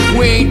doors.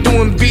 We ain't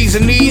doing B's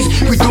and E's,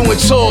 we doing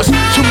tours.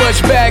 Too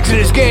much bags in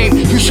this game,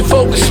 you should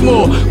focus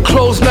more.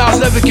 Closed mouths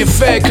never get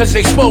fed cause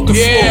they smoking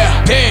for.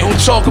 Damn. Don't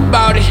talk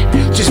about it,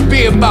 just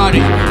be about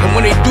it. And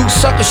when they do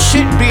sucker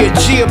shit, be a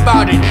G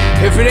about it.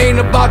 If it ain't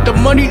about the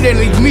money, then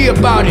leave me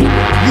about it.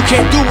 You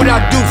can't do what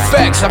I do,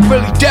 facts, I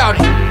really doubt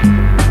it.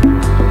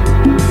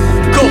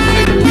 Go,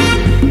 nigga.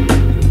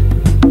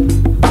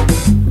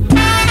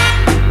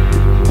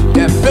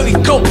 Yeah, Billy,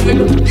 go,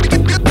 nigga.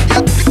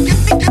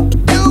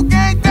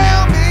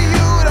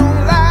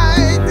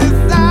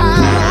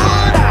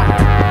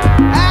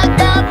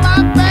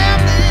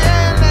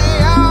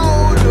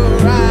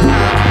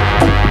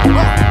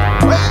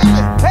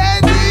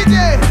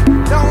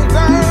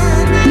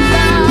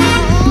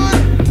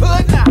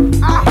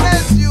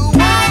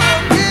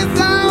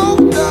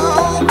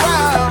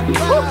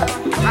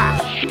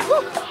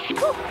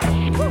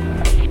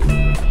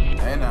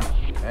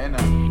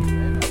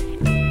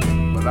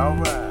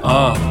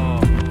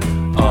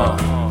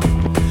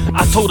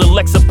 Told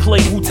Alexa play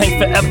Wu-Tang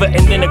forever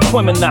and then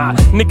Aquemini.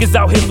 Niggas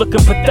out here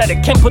looking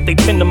pathetic, can't put they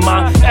pen to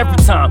mine. Every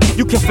time,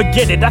 you can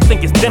forget it, I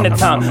think it's dinner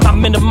time. I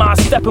minimize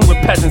stepping with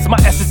peasants, my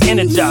S is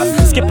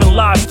energized. Skipping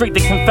live, straight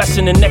to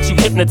confession and next you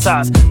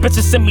hypnotized.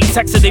 Bitches send me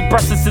texts of they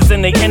breasts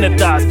and they inner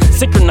thighs.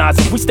 Synchronized,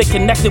 if we stay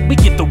connected, we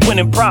get the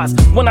winning prize.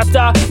 When I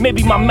die,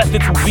 maybe my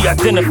methods will be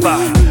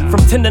identified.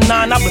 From 10 to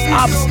 9, I was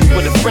obviously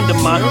with a friend of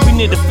mine. We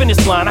near the finish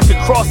line, I could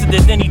cross it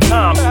at any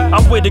time.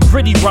 I'm with a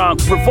gritty rhyme,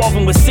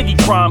 revolving with city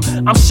crime.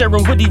 I'm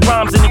sharing witty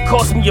rhymes and it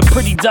cost me a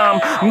pretty dime.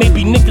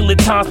 Maybe nickel at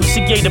times, but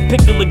she gave the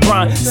pickle a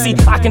grind. See,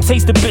 I can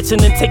taste the bitch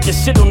and then take the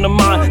shit on the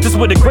mind. This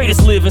where the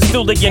greatest live and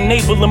still they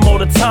enable them all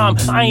the time.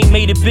 I ain't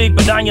made it big,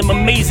 but I am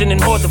amazing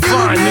and hard to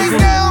find, nigga.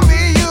 Tell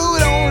me you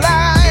don't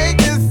like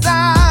this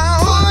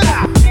sound.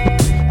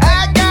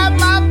 I got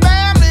my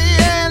family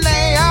and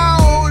they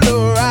all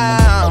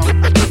around.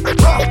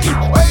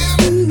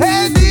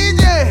 Hey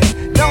DJ,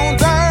 don't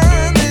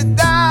turn me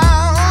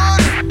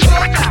down.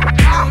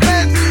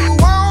 Unless you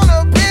wanna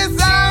piss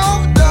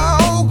off the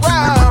whole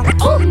crowd.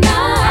 Oh,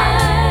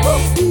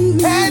 nice.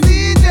 Hey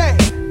DJ,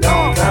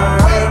 don't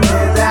turn me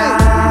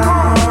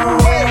down.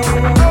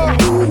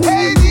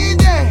 Hey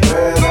DJ,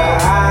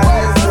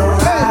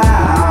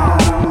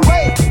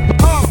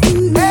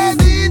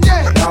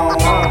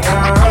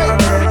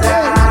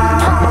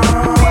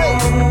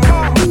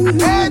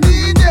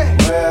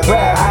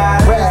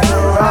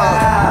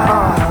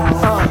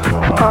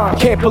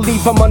 Can't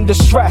believe I'm under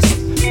stress.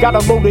 Got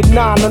a loaded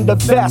 9 under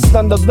vest.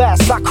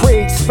 Nonetheless, I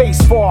create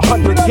space for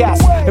 100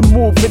 guests and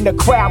move in the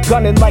crowd,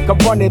 gunning like a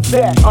running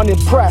vet.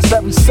 Unimpressed,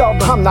 every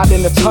seldom I'm not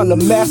in a ton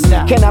of mess.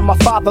 Can't have my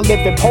father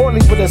living poorly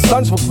with his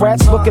son's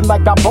regrets. Looking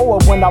like I boa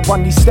when I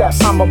run these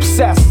steps. I'm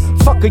obsessed.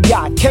 Fuck a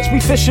yacht, catch me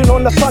fishing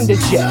on the Thunder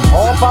Jet.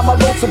 All by my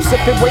lonesome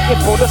sipping, waiting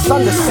for the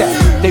sun to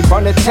set. They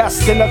run a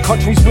test in the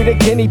countries with the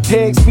guinea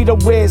pigs. Be the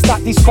whiz, not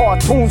these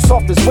cartoons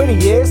soft as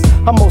Winnie is.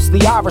 I'm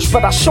mostly Irish,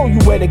 but I'll show you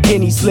where the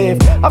guineas live.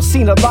 I've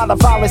seen a lot of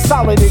violence,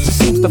 solid, it just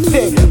seems to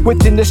fit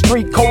within the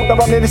street code. I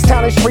run in this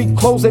town in street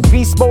clothes and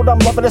beast mode. I'm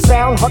loving the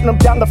sound, hunting them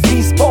down the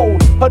feast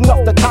bold.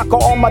 Enough to conquer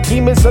all my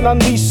demons and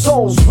unleash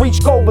souls.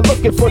 Reach gold, but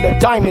looking for the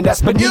diamond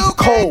that's beneath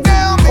cold.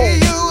 Tell me